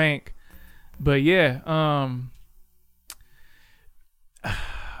regular bank. But yeah,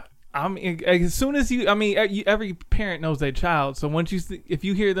 I mean, as soon as every parent knows their child. So once if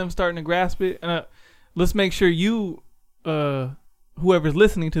you hear them starting to grasp it, let's make sure you, whoever's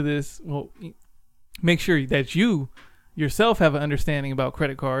listening to this, well, make sure that you yourself have an understanding about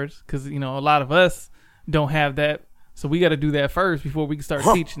credit cards, because a lot of us don't have that. So we got to do that first before we can start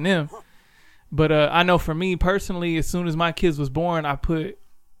teaching them. But I know for me personally, as soon as my kids was born, I put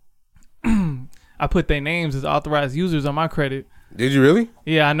their names as authorized users on my credit. Did you really?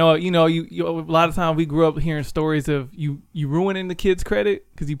 Yeah, I know. You a lot of times we grew up hearing stories of you ruining the kids' credit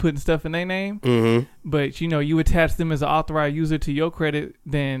because you putting stuff in their name. Mm-hmm. But you attach them as an authorized user to your credit,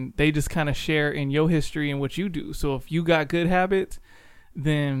 then they just kind of share in your history and what you do. So if you got good habits,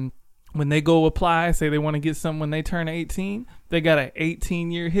 then when they go apply, say they want to get something when they turn 18, they got an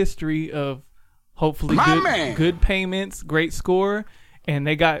 18-year history of hopefully good payments, great score, and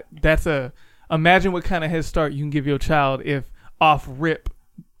imagine what kind of head start you can give your child if off rip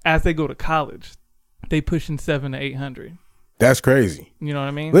as they go to college they pushing 700 to 800. That's crazy. You know what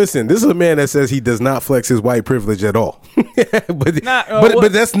I mean? Listen, this is a man that says he does not flex his white privilege at all. but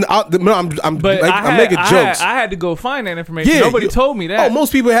that's not. No, I'm making jokes. I had to go find that information. Nobody told me that. Oh,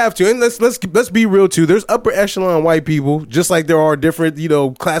 most people have to. And let's be real too. There's upper echelon white people, just like there are different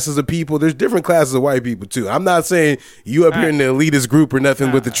classes of people. There's different classes of white people too. I'm not saying you up here in the elitist group or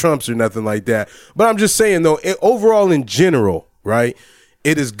nothing with the Trumps or nothing like that. But I'm just saying though, overall in general, right?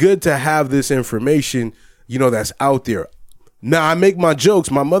 It is good to have this information, that's out there. Now, I make my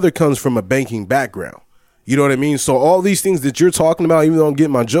jokes. My mother comes from a banking background. You know what I mean? So all these things that you're talking about, even though I'm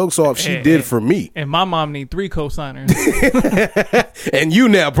getting my jokes off, she did for me. And my mom need 3 co-signers. And you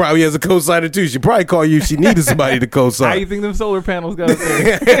now probably has a co-signer too. She probably call you if she needed somebody to co-sign. How you think them solar panels got up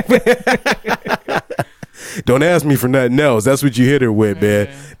there? Don't ask me for nothing else. That's what you hit her with, man.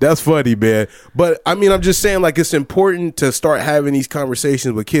 That's funny, man. But I mean, I'm just saying, like, it's important to start having these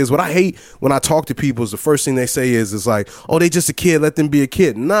conversations with kids. What I hate when I talk to people is the first thing they say is like, oh, they just a kid. Let them be a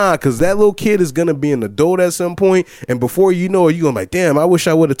kid. Nah, because that little kid is going to be an adult at some point. And before you know it, you're going to be like, damn, I wish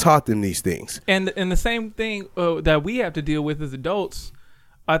I would have taught them these things. And the same thing that we have to deal with as adults,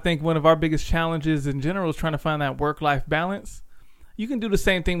 I think one of our biggest challenges in general is trying to find that work-life balance. You can do the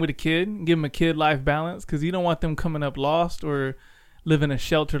same thing with a kid, give them a kid life balance, because you don't want them coming up lost or living a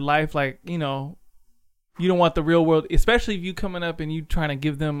sheltered life. Like, you don't want the real world, especially if you coming up and you trying to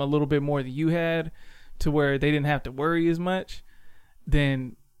give them a little bit more than you had to where they didn't have to worry as much,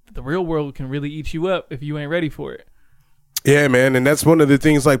 then the real world can really eat you up if you ain't ready for it. Yeah, man. And that's one of the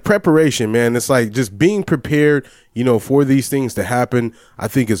things, like preparation, man. It's like just being prepared, for these things to happen, I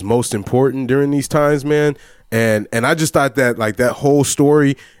think is most important during these times, man. And I just thought that, like, that whole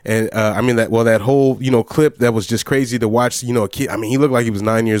story and, that whole, clip that was just crazy to watch, a kid. I mean, he looked like he was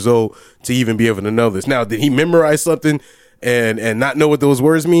 9 years old to even be able to know this. Now, did he memorize something and not know what those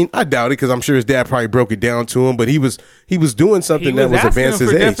words mean? I doubt it, because I'm sure his dad probably broke it down to him, but he was doing something that was advanced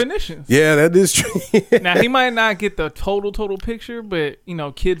his age. Definitions. Yeah, that is true. Now, he might not get the total picture, but,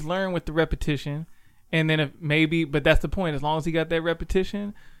 kids learn with the repetition. And then but that's the point. As long as he got that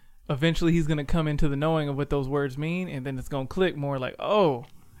repetition, eventually he's going to come into the knowing of what those words mean, and then it's going to click more like, oh,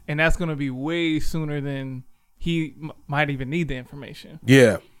 and that's going to be way sooner than he might even need the information.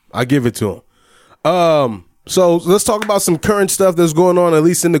 Yeah, I give it to him. So let's talk about some current stuff that's going on, at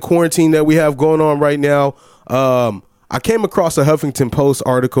least in the quarantine that we have going on right now. I came across a Huffington Post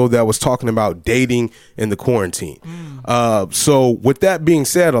article that was talking about dating in the quarantine. So with that being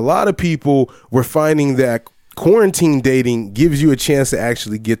said, a lot of people were finding that quarantine dating gives you a chance to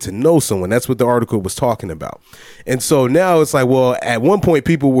actually get to know someone. That's what the article was talking about. And so now it's like, well, at one point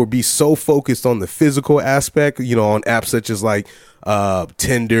people will be so focused on the physical aspect, you know, on apps such as like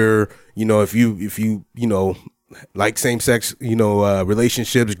Tinder, you know, if you like same sex, you know,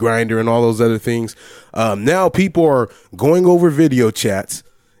 relationships, Grindr and all those other things. Now people are going over video chats,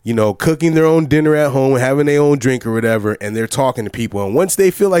 you know, cooking their own dinner at home, having their own drink or whatever, and they're talking to people. And once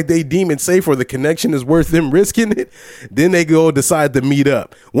they feel like they deem it safe or the connection is worth them risking it, then they go decide to meet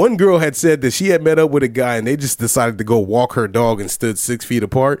up. One girl had said that she had met up with a guy and they just decided to go walk her dog and stood 6 feet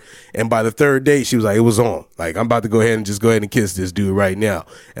apart. And by the third date, she was like, it was on. Like, I'm about to go ahead and kiss this dude right now.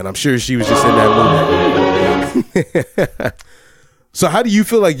 And I'm sure she was just in that mood. So how do you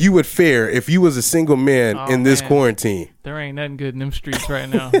feel like you would fare if you was a single man in this quarantine? There ain't nothing good in them streets right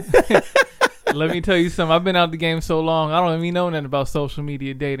now. Let me tell you something. I've been out the game so long, I don't even know nothing about social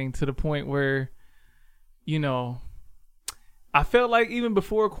media dating to the point where, you know, I felt like even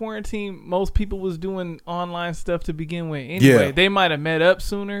before quarantine, most people was doing online stuff to begin with. Anyway, They might have met up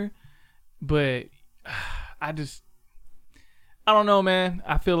sooner, but I don't know, man.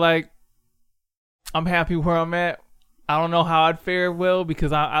 I feel like I'm happy where I'm at. I don't know how I'd fare well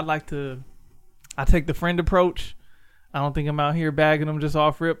because I take the friend approach. I don't think I'm out here bagging them just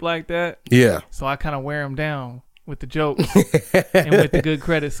off rip like that. Yeah. So I kind of wear them down with the jokes and with the good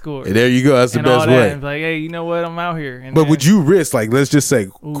credit score. There you go. That's the best way. And like, hey, you know what? I'm out here. And but would you risk, like, let's just say,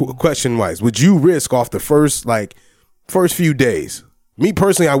 question wise, would you risk off the first few days? Me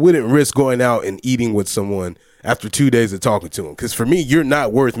personally, I wouldn't risk going out and eating with someone after 2 days of talking to them. Because for me, you're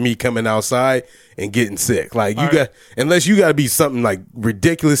not worth me coming outside and getting sick. Like, unless you got to be something like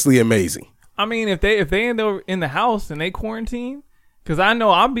ridiculously amazing. I mean, if they end up in the house and they quarantine, because I know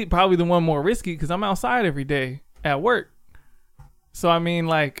I'll be probably the one more risky because I'm outside every day at work. So, I mean,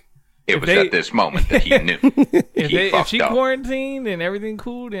 like. It was at this moment that he knew. If she quarantined and everything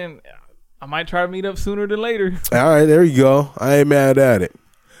cool, then I might try to meet up sooner than later. All right, there you go. I ain't mad at it.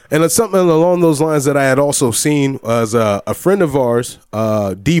 And it's something along those lines that I had also seen was a friend of ours,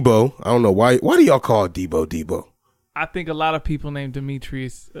 Debo. I don't know why. Why do y'all call Debo? I think a lot of people named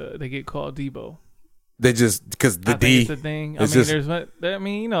Demetrius, they get called Debo. They just because the D. It's a thing.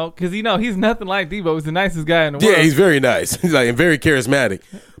 You know, because he's nothing like Debo. He's the nicest guy in the world. Yeah, he's very nice. He's like very charismatic.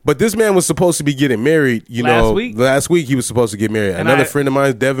 But this man was supposed to be getting married. Last week he was supposed to get married. And another friend of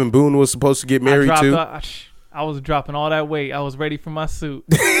mine, Devin Boone, was supposed to get married too. I was dropping all that weight. I was ready for my suit.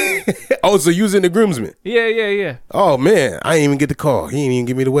 Oh, so you was in the groomsmen? Yeah. Oh man, I didn't even get the call. He didn't even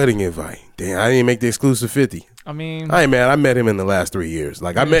give me the wedding invite. Damn, I didn't make the exclusive 50. I mean, I met him in the last 3 years.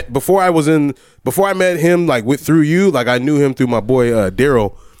 Like before I met him, like through you, like I knew him through my boy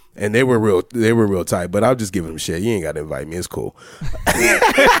Daryl, and they were real tight. But I'll just give him shit. You ain't got to invite me. It's cool.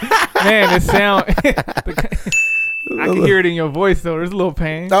 Man, it sound. I can hear it in your voice though. There's a little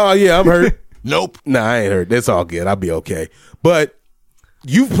pain. Oh yeah, I'm hurt. Nope. Nah, I ain't hurt. That's all good. I'll be okay. But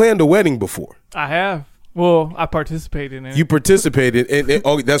you've planned a wedding before. I have. Well, I participated in it. You participated.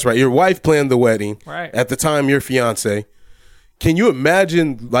 Oh, that's right. Your wife planned the wedding. Right. At the time, your fiance. Can you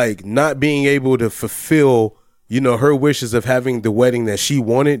imagine, like, not being able to fulfill, her wishes of having the wedding that she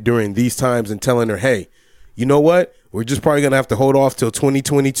wanted during these times and telling her, hey, you know what? We're just probably going to have to hold off till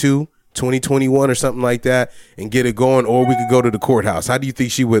 2022. 2021 or something like that and get it going, or we could go to the courthouse. How do you think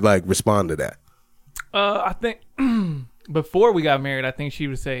she would respond to that? I think before we got married, I think she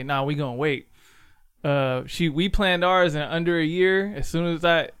would say, nah, we gonna wait. We planned ours in under a year. As soon as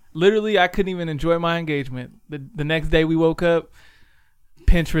I couldn't even enjoy my engagement. The next day we woke up,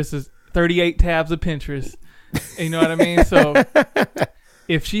 Pinterest is 38 tabs of Pinterest. You know what I mean? So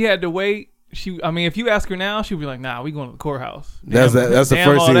if she had to wait, if you ask her now, she'll be like, nah, we going to the courthouse. That's the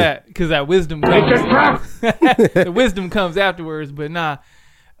first thing. Because that wisdom comes. The wisdom comes afterwards. But nah,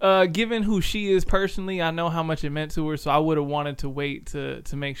 given who she is personally, I know how much it meant to her. So I would have wanted to wait to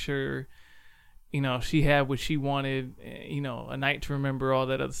make sure, she had what she wanted, a night to remember, all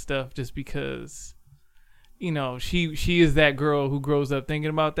that other stuff, just because, she is that girl who grows up thinking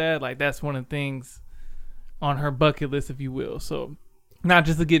about that. Like, that's one of the things on her bucket list, if you will. So not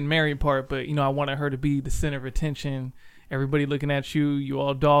just the getting married part, but, I wanted her to be the center of attention. Everybody looking at you, you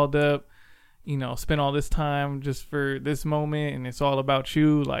all dolled up, spend all this time just for this moment, and it's all about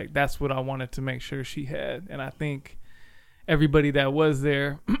you. Like, that's what I wanted to make sure she had. And I think everybody that was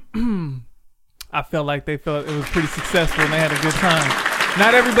there, I felt like they felt it was pretty successful and they had a good time.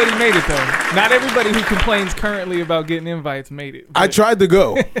 Not everybody made it though. Not everybody who complains currently about getting invites made it. I tried to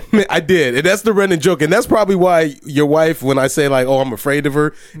go. I did. And that's the running joke. And that's probably why your wife, when I say like, oh, I'm afraid of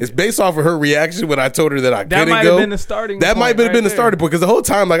her, it's based off of her reaction when I told her that I couldn't go. That might have been the starting point. That might have been the starting point. Because the whole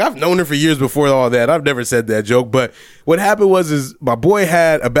time, like I've known her for years before all that. I've never said that joke. But what happened is my boy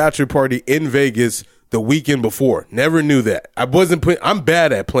had a bachelor party in Vegas the weekend before. Never knew that. I'm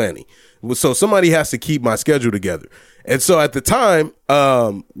bad at planning. So somebody has to keep my schedule together. And so at the time,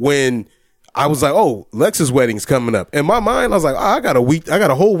 when I was like, oh, Lex's wedding's coming up. In my mind, I was like, oh, I got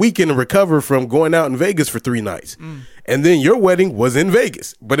a whole weekend to recover from going out in Vegas for 3 nights. And then your wedding was in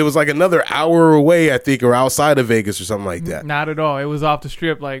Vegas, but it was like another hour away, I think, or outside of Vegas or something like that. Not at all. It was off the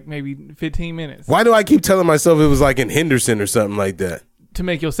strip, like maybe 15 minutes. Why do I keep telling myself it was like in Henderson or something like that? To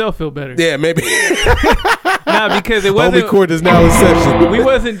make yourself feel better. Yeah, maybe. Nah, because it wasn't. Holy court is now in session. We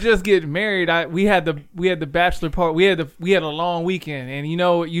wasn't just getting married. We had the bachelor party. We had a long weekend, and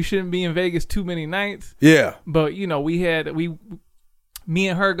you shouldn't be in Vegas too many nights. Yeah. But me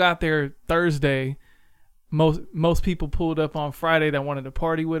and her got there Thursday. Most people pulled up on Friday that wanted to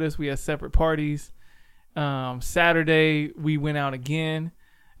party with us. We had separate parties. Saturday we went out again.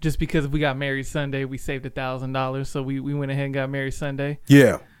 Just because we got married Sunday, we saved $1,000, so we went ahead and got married Sunday.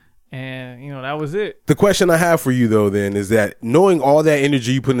 Yeah. And, that was it. The question I have for you, though, then, is that knowing all that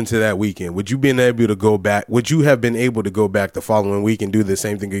energy you put into that weekend, would you have been able to go back the following week and do the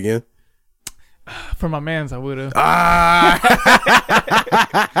same thing again? For my mans, I would have.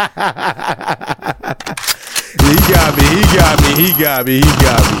 He got me.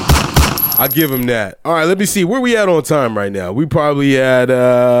 I'll give him that. All right, let me see. Where we at on time right now? We probably at,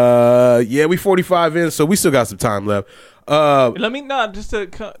 we 45 in, so we still got some time left.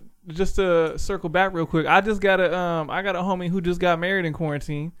 Just to circle back real quick. I got a homie who just got married in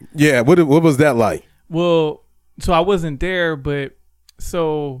quarantine. Yeah, what was that like? Well, so I wasn't there, but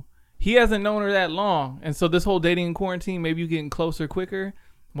so he hasn't known her that long. And so this whole dating in quarantine, maybe you getting closer quicker.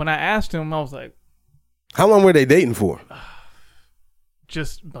 When I asked him, I was like, how long were they dating for?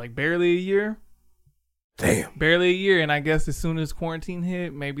 Just like barely a year. Damn. Barely a year. And I guess as soon as quarantine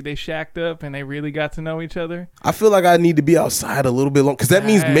hit, maybe they shacked up and they really got to know each other. I feel like I need to be outside a little bit long because that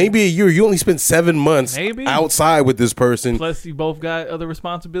means maybe a year. You only spent 7 months outside with this person. Plus, you both got other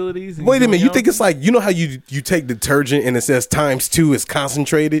responsibilities. Wait a minute. You think it's like, how you take detergent and it says ×2 is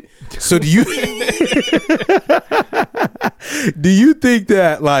concentrated? So do you think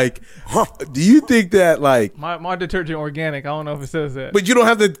that my detergent organic? I don't know if it says that. But you don't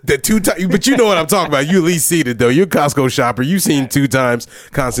have the 2 times. But you know what I'm talking about. You at least seen it though. You're a Costco shopper. You've seen 2 times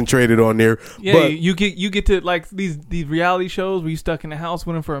concentrated on there. Yeah, but you get to like these reality shows where you stuck in the house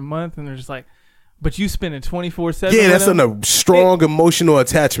with them for a month and they're just like, but you spending 24/7. Yeah, that's a strong emotional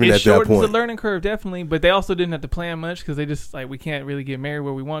attachment at that point. It's a learning curve, definitely. But they also didn't have to plan much because they just like, we can't really get married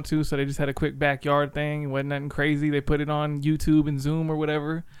where we want to, so they just had a quick backyard thing. It wasn't nothing crazy. They put it on YouTube and Zoom or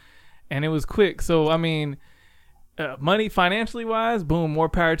whatever, and it was quick. So I mean, money financially wise, boom, more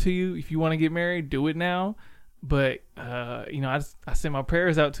power to you. If you want to get married, do it now. But I sent my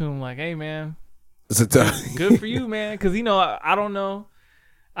prayers out to him like, hey man, good for you, man, because I don't know.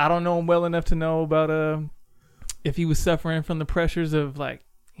 I don't know him well enough to know about if he was suffering from the pressures of like,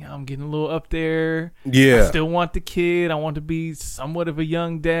 I'm getting a little up there. Yeah. I still want the kid. I want to be somewhat of a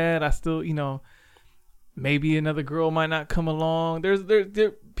young dad. I still, maybe another girl might not come along.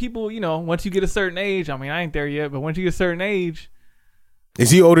 There people, once you get a certain age, I mean, I ain't there yet, but once you get a certain age.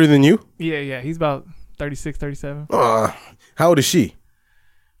 Is he older than you? Yeah. He's about 36, 37. How old is she?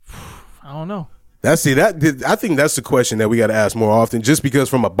 I don't know. I think that's the question that we got to ask more often, just because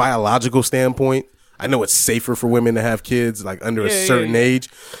from a biological standpoint, I know it's safer for women to have kids like under a certain age.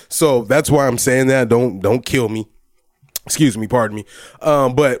 So that's why I'm saying that. Don't kill me. Excuse me. Pardon me.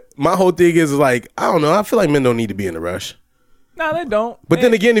 But my whole thing is like, I don't know. I feel like men don't need to be in a rush. No, they don't. But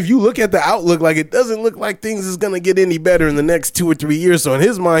then again, if you look at the outlook, like it doesn't look like things is going to get any better in the next 2 or 3 years. So in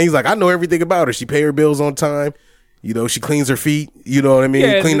his mind, he's like, I know everything about her. She pay her bills on time. She cleans her feet. You know what I mean?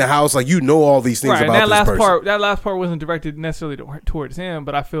 Yeah, clean the house. Like, all these things about this person. That last part wasn't directed necessarily towards him,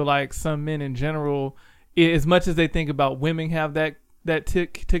 but I feel like some men in general, as much as they think about women have that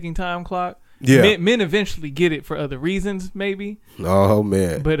ticking time clock, men eventually get it for other reasons, maybe. Oh,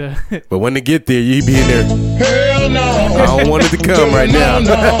 man. But when they get there, you be in there. Hell no. I don't want it to come right now.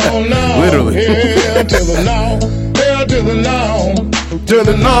 No. Literally. Hell to the no. Hell to the no. To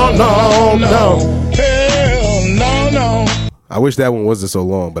the no. Hell no. I wish that one wasn't so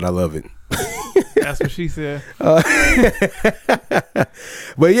long, but I love it. That's what she said.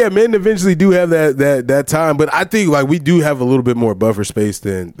 But yeah, men eventually do have that time. But I think like we do have a little bit more buffer space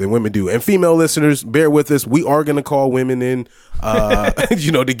than women do. And female listeners, bear with us. We are going to call women in,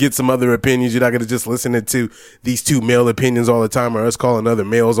 to get some other opinions. You're not going to just listen to these two male opinions all the time, or us calling other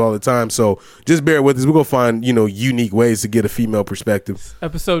males all the time. So just bear with us. We're going to find, unique ways to get a female perspective.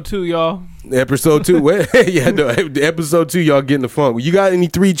 Episode 2, y'all. Episode 2. Episode 2, y'all getting the funk. You got any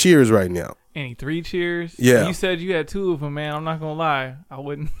 3 cheers right now? Any 3 cheers? Yeah. You said you had 2 of them, man. I'm not going to lie. I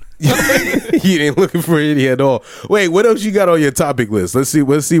wouldn't. You ain't looking for any at all. Wait, what else you got on your topic list? Let's see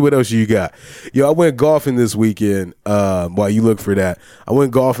what else you got. Yo, I went golfing this weekend. While you look for that, I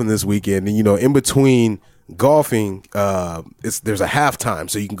went golfing this weekend, and in between golfing, there's a halftime,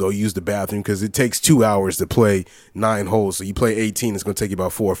 so you can go use the bathroom because it takes 2 hours to play 9 holes. So you play 18, it's going to take you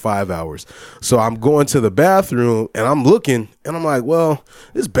about 4 or 5 hours. So I'm going to the bathroom and I'm looking, and I'm like, well,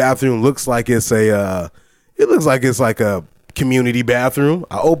 this bathroom looks like it's a community bathroom.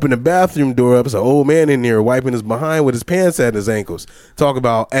 I open the bathroom door up. It's an old man in there wiping his behind with his pants at his ankles. Talk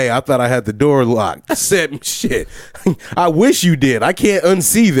about, hey, I thought I had the door locked. Said, shit. I wish you did. I can't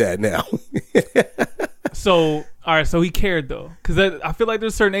unsee that now. So, all right. So he cared though, because I feel like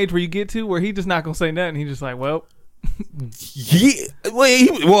there's a certain age where you get to where he just not gonna say nothing. He's just like, well.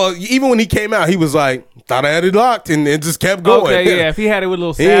 Even when he came out, he was like, thought I had it locked, and it just kept going. Okay, yeah. If he had it with a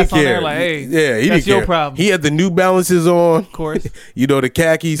little sass on there, like, hey, he that's your problem. He had the New Balances on, of course. The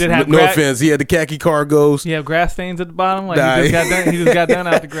khakis. No offense, he had the khaki cargos. You have grass stains at the bottom. Like he just got done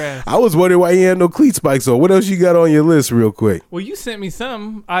out the grass. I was wondering why he had no cleat spikes on. What else you got on your list, real quick? Well, you sent me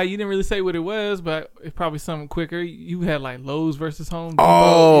something. You didn't really say what it was, but it's probably something quicker. You had like Lowe's versus Home Depot.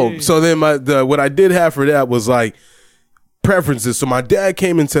 Oh, yeah. So then what I did have for that was like preferences. So my dad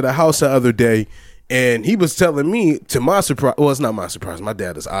came into the house the other day, and he was telling me, to my surprise, well, it's not my surprise, my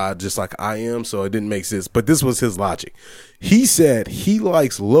dad is odd just like I am, so it didn't make sense, but this was his logic. He said he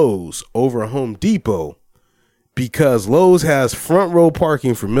likes Lowe's over Home Depot because Lowe's has front row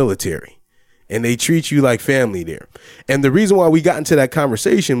parking for military, and they treat you like family there. And the reason why we got into that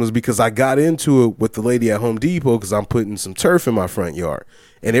conversation was because I got into it with the lady at Home Depot because I'm putting some turf in my front yard,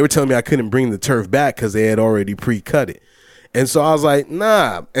 and they were telling me I couldn't bring the turf back because they had already pre-cut it. And so I was like,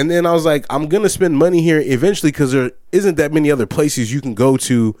 nah. And then I was like, I'm going to spend money here eventually because there isn't that many other places you can go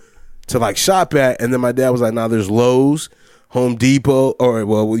to like shop at. And then my dad was like, nah, there's Lowe's, Home Depot,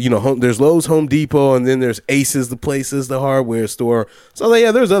 there's Lowe's, Home Depot, and then there's Aces, the places, the hardware store. So I was like,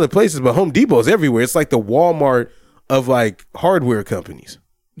 yeah, there's other places, but Home Depot is everywhere. It's like the Walmart of like hardware companies.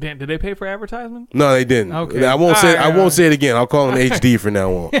 Damn, did they pay for advertisement? No, they didn't. Okay. I won't say it again. I'll call them HD from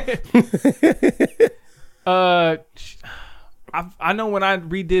now on. I know when I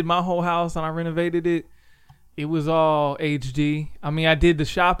redid my whole house and I renovated it, it was all HD. I mean, I did the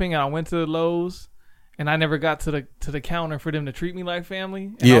shopping and I went to the Lowe's, and I never got to the counter for them to treat me like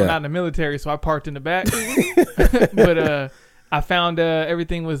family. And I'm not in the military, so I parked in the back. But I found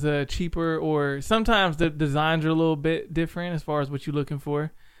everything was cheaper, or sometimes the designs are a little bit different as far as what you're looking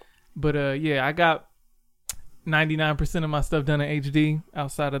for. But I got 99% of my stuff done in HD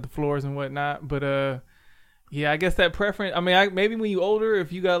outside of the floors and whatnot. But I guess that preference. I mean, maybe when you're older,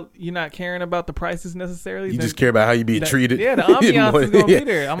 if you're not caring about the prices necessarily, you just care about how you be treated. Yeah, the ambiance is gonna be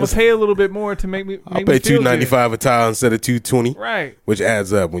there. I'm gonna pay a little bit more to make me. I'll pay $2.95 a tile instead of $2.20. Right, which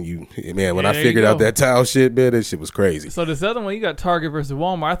adds up when I figured out that tile shit, man, that shit was crazy. So this other one, you got Target versus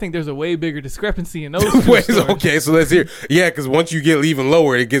Walmart. I think there's a way bigger discrepancy in those two stores. Okay, so let's hear. Yeah, because once you get even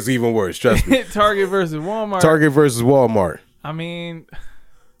lower, it gets even worse. Trust me. Target versus Walmart. Target versus Walmart. I mean.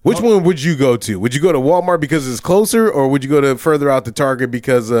 Which one would you go to? Would you go to Walmart because it's closer, or would you go to further out to Target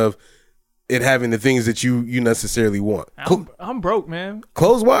because of it having the things that you necessarily want? I'm broke, man.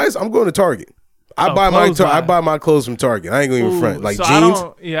 Clothes wise, I'm going to Target. I buy my clothes from Target. I ain't going to even front. Like so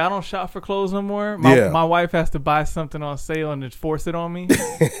jeans. I don't shop for clothes no more. My wife has to buy something on sale and just force it on me.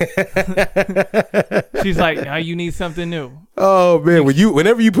 She's like, you need something new. Oh man,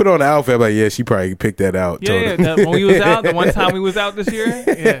 whenever you put on an outfit, I'm like, yeah, she probably picked that out. Yeah, when we was out, the one time we was out this year,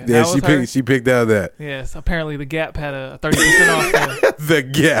 she picked out that. Yes, apparently the Gap had a 30% off. The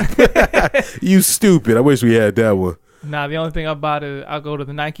Gap, you stupid! I wish we had that one. Nah, the only thing I bought is I'll go to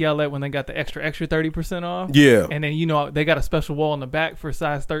the Nike outlet when they got the extra 30% off. Yeah. And then, they got a special wall in the back for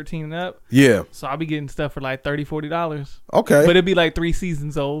size 13 and up. Yeah. So I'll be getting stuff for like $30, $40. Okay. But it'd be like 3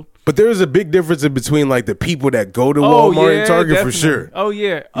 seasons old. But there's a big difference in between like the people that go to Walmart and Target definitely. For sure. Oh,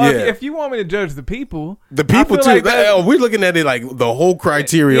 yeah. If you want me to judge the people too. Like we're looking at it like the whole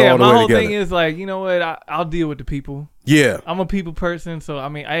criteria all the way together. My whole thing is like, you know what? I'll deal with the people. Yeah. I'm a people person. So, I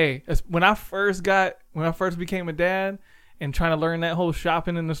mean, hey, when I first became a dad, and trying to learn that whole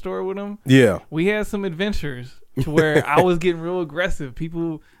shopping in the store with him. Yeah. We had some adventures to where I was getting real aggressive.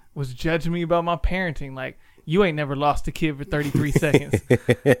 People was judging me about my parenting. Like, you ain't never lost a kid for 33 seconds.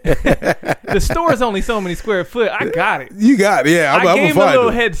 The store is only so many square foot. I got it. You got it. Yeah, I gave him a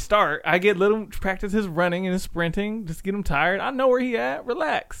little head start. I get little practice his running and his sprinting. Just get him tired. I know where he at.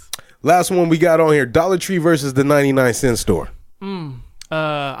 Relax. Last one we got on here: Dollar Tree versus the 99-cent store. I'm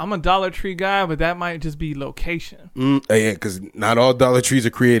a Dollar Tree guy, but that might just be location. Yeah, because not all Dollar Trees are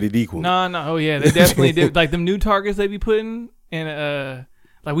created equal. No. Oh yeah, they definitely did. Like them new Targets they be putting in.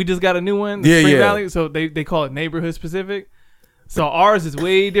 Like we just got a new one, Spring Valley, so they call it neighborhood specific. So ours is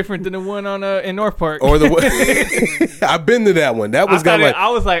way different than the one on in North Park. Or the one I've been to that one. That was I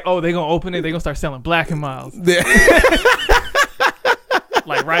was like, oh, they gonna open it. They gonna start selling Black and Miles.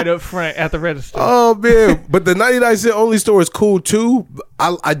 Like right up front at the register. Oh man, but the 99-cent only store is cool too.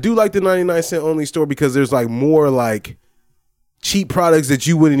 I do like the 99-cent only store because there's like more like cheap products that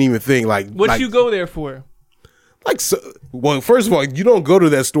you wouldn't even think. Like what you go there for? Well, first of all, you don't go to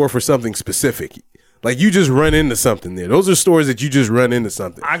that store for something specific. Like you just run into something there. Those are stores that you just run into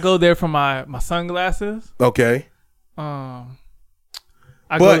something. I go there for my sunglasses. Okay. But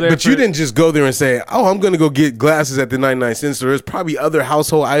you didn't just go there and say, "Oh, I'm going to go get glasses at the 99-cent store." There's probably other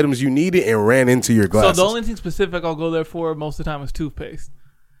household items you needed and ran into your glasses. So the only thing specific I'll go there for most of the time is toothpaste.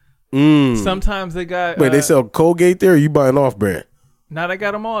 Sometimes they got. Wait, they sell Colgate there? Or you buying off-brand? Now they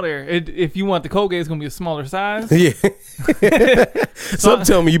got them all there. If you want the Colgate, it's gonna be a smaller size. Yeah. Some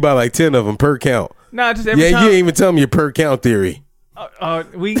tell me you buy like 10 of them per count. Nah, just every time. You ain't even tell me your per count theory. Let's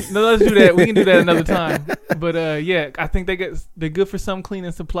do that. We can do that another time. But I think they're good for some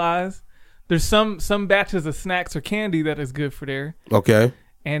cleaning supplies. There's some batches of snacks or candy that is good for there. Okay.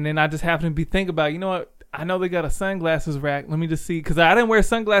 And then I just happen to be thinking about, you know what? I know they got a sunglasses rack. Let me just see, because I didn't wear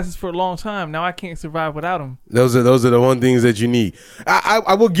sunglasses for a long time. Now I can't survive without them. Those are the one things that you need.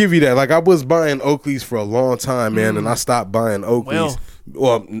 I will give you that. Like I was buying Oakleys for a long time, man, and I stopped buying Oakleys.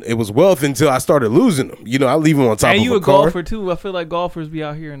 Well, it was wealth until I started losing them. You know, I leave them on top of a car. And you a golfer too. I feel like golfers be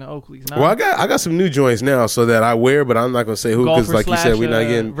out here in the Oakleys. Well, I got some new joints now, so that I wear, but I'm not gonna say who, because like you said, we're not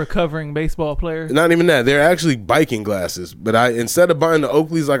getting recovering baseball player. Not even that. They're actually biking glasses. But instead of buying the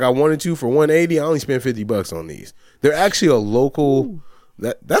Oakleys like I wanted to for $180, I only spent $50 on these. They're actually a local. Ooh.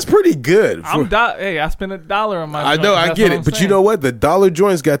 That's pretty good. I spent $1 on my. I know, I get it, but you know what? The dollar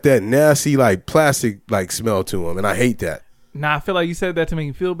joints got that nasty like plastic like smell to them, and I hate that. Nah, I feel like you said that to make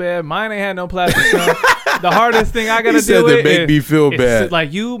me feel bad. Mine ain't had no plastic smell. The hardest thing I gotta deal with is make me feel bad.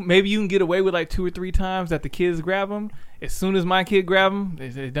 Like maybe you can get away with like 2 or 3 times that the kids grab them. As soon as my kid grab them,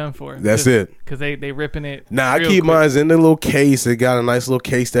 they're done for. That's it. Because they ripping it. Nah, I keep mine in the little case. It got a nice little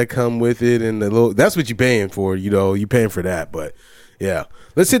case that come with it, and the little. That's what you're paying for. You know, you paying for that. But yeah,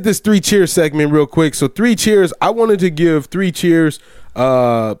 let's hit this 3 cheers segment real quick. So 3 cheers. I wanted to give 3 cheers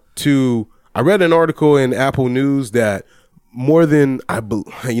to. I read an article in Apple News that. More than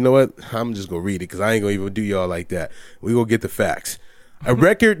you know what? I'm just gonna read it because I ain't gonna even do y'all like that. We gonna get the facts. A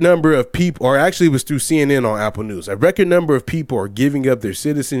record number of people, or actually it was through CNN on Apple News. A record number of people are giving up their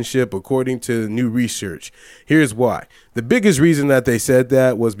citizenship according to new research. Here's why. The biggest reason that they said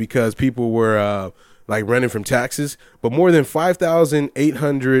that was because people were like running from taxes. But more than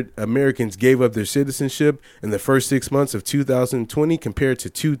 5,800 Americans gave up their citizenship in the first 6 months of 2020 compared to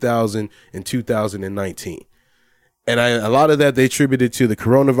 2,000 in 2019. And a lot of that they attributed to the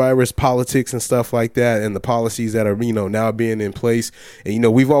coronavirus politics and stuff like that, and the policies that are, you know, now being in place. And, you know,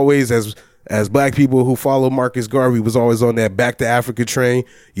 we've always, as black people who follow Marcus Garvey, was always on that back to Africa train.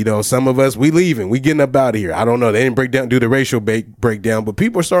 You know, some of us, we leaving, we getting up out of here. I don't know. They didn't do the racial breakdown, but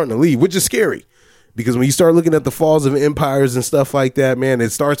people are starting to leave, which is scary. Because when you start looking at the falls of empires and stuff like that, man,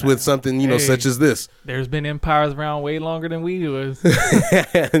 it starts with something, you know, such as this. There's been empires around way longer than we was.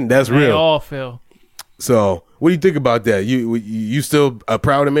 And that's real. They all fell. So, what do you think about that? You still a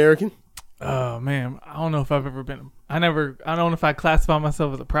proud American? Oh man, I don't know if I've ever been. I don't know if I classify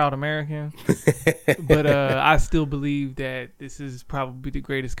myself as a proud American, but I still believe that this is probably the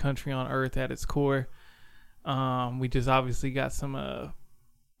greatest country on earth at its core. We just obviously got some.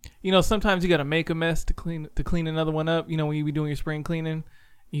 You know, sometimes you got to make a mess to clean another one up. You know, when you be doing your spring cleaning,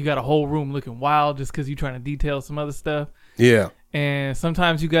 you got a whole room looking wild just because you're trying to detail some other stuff. Yeah. And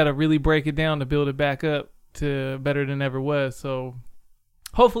sometimes you got to really break it down to build it back up to better than ever was. So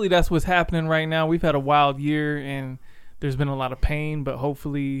hopefully that's what's happening right now. We've had a wild year and there's been a lot of pain, but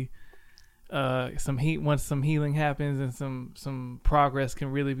hopefully once some healing happens and some progress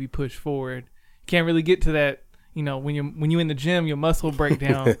can really be pushed forward. You can't really get to that, you know, when you in the gym, your muscle break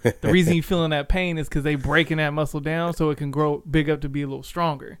down. The reason you feeling that pain is because they breaking that muscle down so it can grow big up to be a little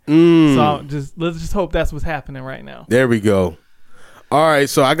stronger. So let's just hope that's what's happening right now. There we go. All right,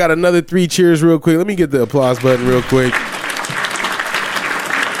 so I got another 3 cheers real quick. Let me get the applause button real quick.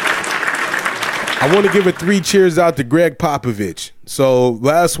 I want to give a 3 cheers out to Greg Popovich. So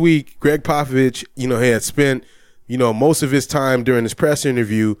last week, Greg Popovich, you know, he had spent, you know, most of his time during his press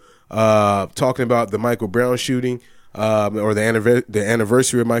interview talking about the Michael Brown shooting, or the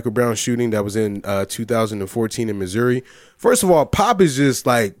anniversary of Michael Brown shooting that was in 2014 in Missouri. First of all, Pop is just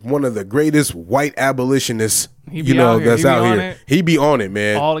like one of the greatest white abolitionists, you know, that's out here. He be on it,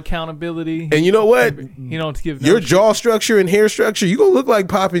 man. All accountability. And you know what? You don't give your jaw structure and hair structure, you gonna look like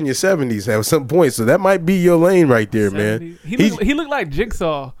Pop in your 70s at some point. So that might be your lane right there, 70s. Man. He looked like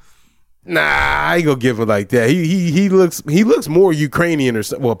Jigsaw. Nah, I ain't gonna give him like that. He looks more Ukrainian or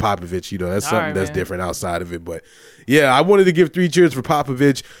something. Well, Popovich, you know, that's something that's different outside of it. But yeah, I wanted to give 3 cheers for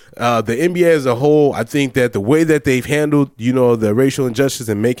Popovich. The NBA as a whole, I think that the way that they've handled, you know, the racial injustice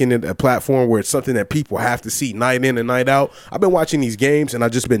and making it a platform where it's something that people have to see night in and night out. I've been watching these games and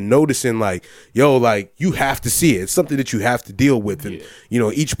I've just been noticing like, yo, like you have to see it. It's something that you have to deal with. And, you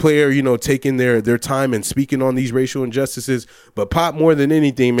know, each player, you know, taking their time and speaking on these racial injustices. But Pop, more than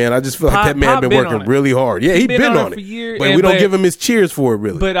anything, man, I just feel like that man been working really hard. Yeah, he's been on it for years, but we don't give him his cheers for it,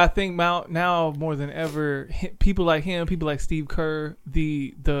 really. But I think now more than ever, people like him, people like Steve Kerr,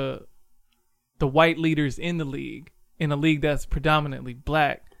 the white leaders in a league that's predominantly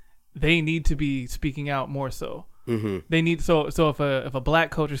black, they need to be speaking out more so. Mm-hmm. They need so if a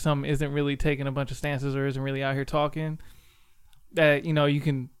black coach or something isn't really taking a bunch of stances or isn't really out here talking, that, you know, you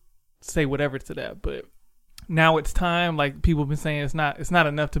can say whatever to that, but now it's time. Like people have been saying, it's not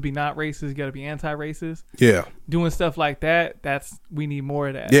enough to be not racist. You got to be anti-racist. Yeah, doing stuff like that. We need more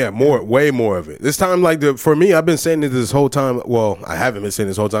of that. Yeah, way more of it. This time, like for me, I've been saying this whole time. Well, I haven't been saying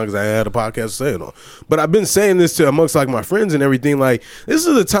this whole time because I had a podcast to say it on. But I've been saying this to amongst like my friends and everything. Like this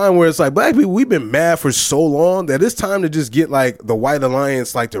is a time where it's like black people, we've been mad for so long that it's time to just get like the white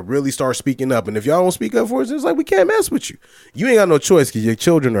alliance like to really start speaking up. And if y'all don't speak up for us, it's like we can't mess with you. You ain't got no choice because your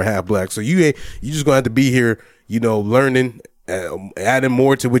children are half black. So you just gonna have to be here, you know, learning, adding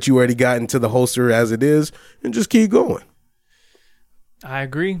more to what you already got into the holster as it is, and just keep going. I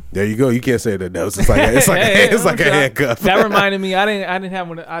agree. There you go. You can't say that. It's like a handcuff. That reminded me. I didn't have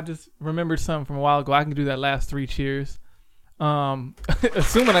one. I just remembered something from a while ago. I can do that last 3 cheers.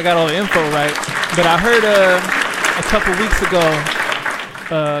 Assuming I got all the info right, but I heard a couple weeks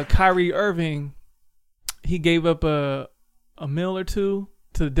ago, Kyrie Irving, he gave up a $1 or $2 million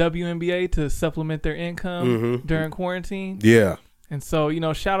to the WNBA to supplement their income during quarantine. Yeah. And so, you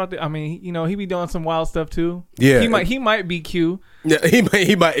know, shout out to, I mean, you know, he be doing some wild stuff too. Yeah. He might be Q. Yeah, he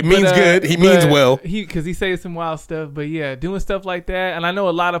might. It means good. He means well. Because he says some wild stuff. But yeah, doing stuff like that. And I know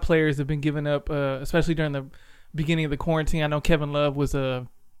a lot of players have been giving up, especially during the beginning of the quarantine. I know Kevin Love was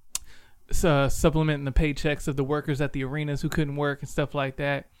supplementing the paychecks of the workers at the arenas who couldn't work and stuff like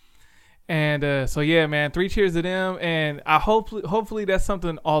that. And so yeah, man, 3 cheers to them, and I hopefully that's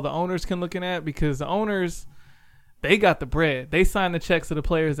something all the owners can look at, because the owners, they got the bread, they sign the checks to the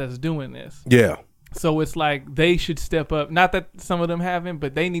players that's doing this. Yeah. So it's like they should step up. Not that some of them haven't,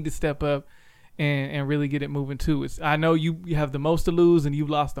 but they need to step up and really get it moving too. I know you have the most to lose and you've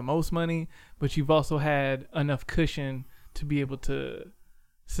lost the most money, but you've also had enough cushion to be able to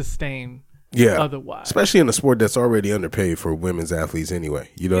sustain. Yeah, otherwise, especially in a sport that's already underpaid for women's athletes anyway.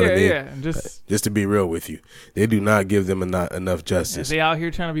 You know what I mean? Yeah, and just to be real with you, they do not give them enough justice. They out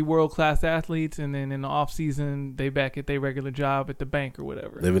here trying to be world class athletes, and then in the off season, they back at their regular job at the bank or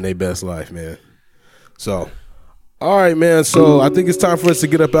whatever, living their best life, man. So, all right, man. So I think it's time for us to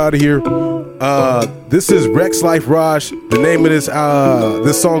get up out of here. This is Rex Life Raj. The name of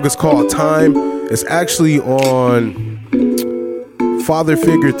this song is called Time. It's actually on Father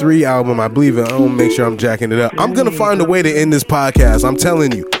Figure 3 album, I believe it. I don't make sure I'm jacking it up. I'm gonna find a way to end this podcast, I'm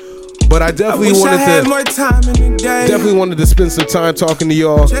telling you. But I definitely wanted to spend some time talking to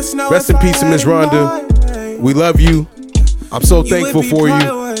y'all. Rest in peace to Miss Rhonda. We love you. I'm so thankful for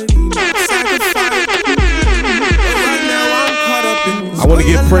you. I want to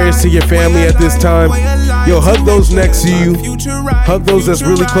give prayers to your family at this time. Yo, hug those next to you. Hug those that's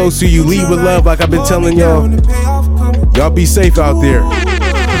really close to you. Lead with love, like I've been telling y'all. Y'all be safe out there.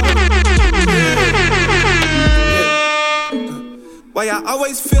 Why I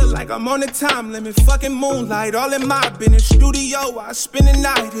always feel like I'm on the time limit. Fucking moonlight, all in my business. Studio, I spend the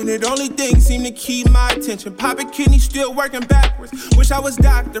night in it. Only thing seem to keep my attention. Poppin' kidney, still working backwards. Wish I was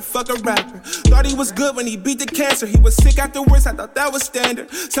doctor, fuck a rapper. Thought he was good when he beat the cancer. He was sick afterwards, I thought that was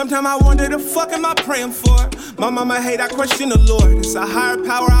standard. Sometimes I wonder the fuck am I praying for? My mama hate, I question the Lord. It's a higher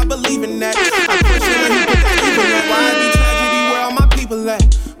power, I believe in that. I question when he put that evil at. Why it be tragedy where all my people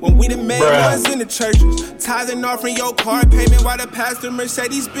at? When we the main ones in the churches, tithing offering your car payment while the pastor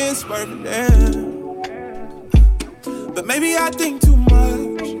Mercedes Benz swerving down. But maybe I think too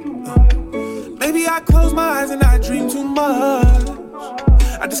much. Maybe I close my eyes and I dream too much.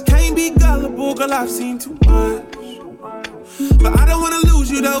 I just can't be gullible, girl, I've seen too much. But I don't wanna lose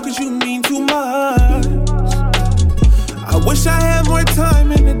you though, cause you mean too much. I wish I had more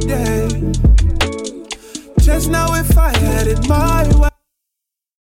time in the day. Just know if I had it my way,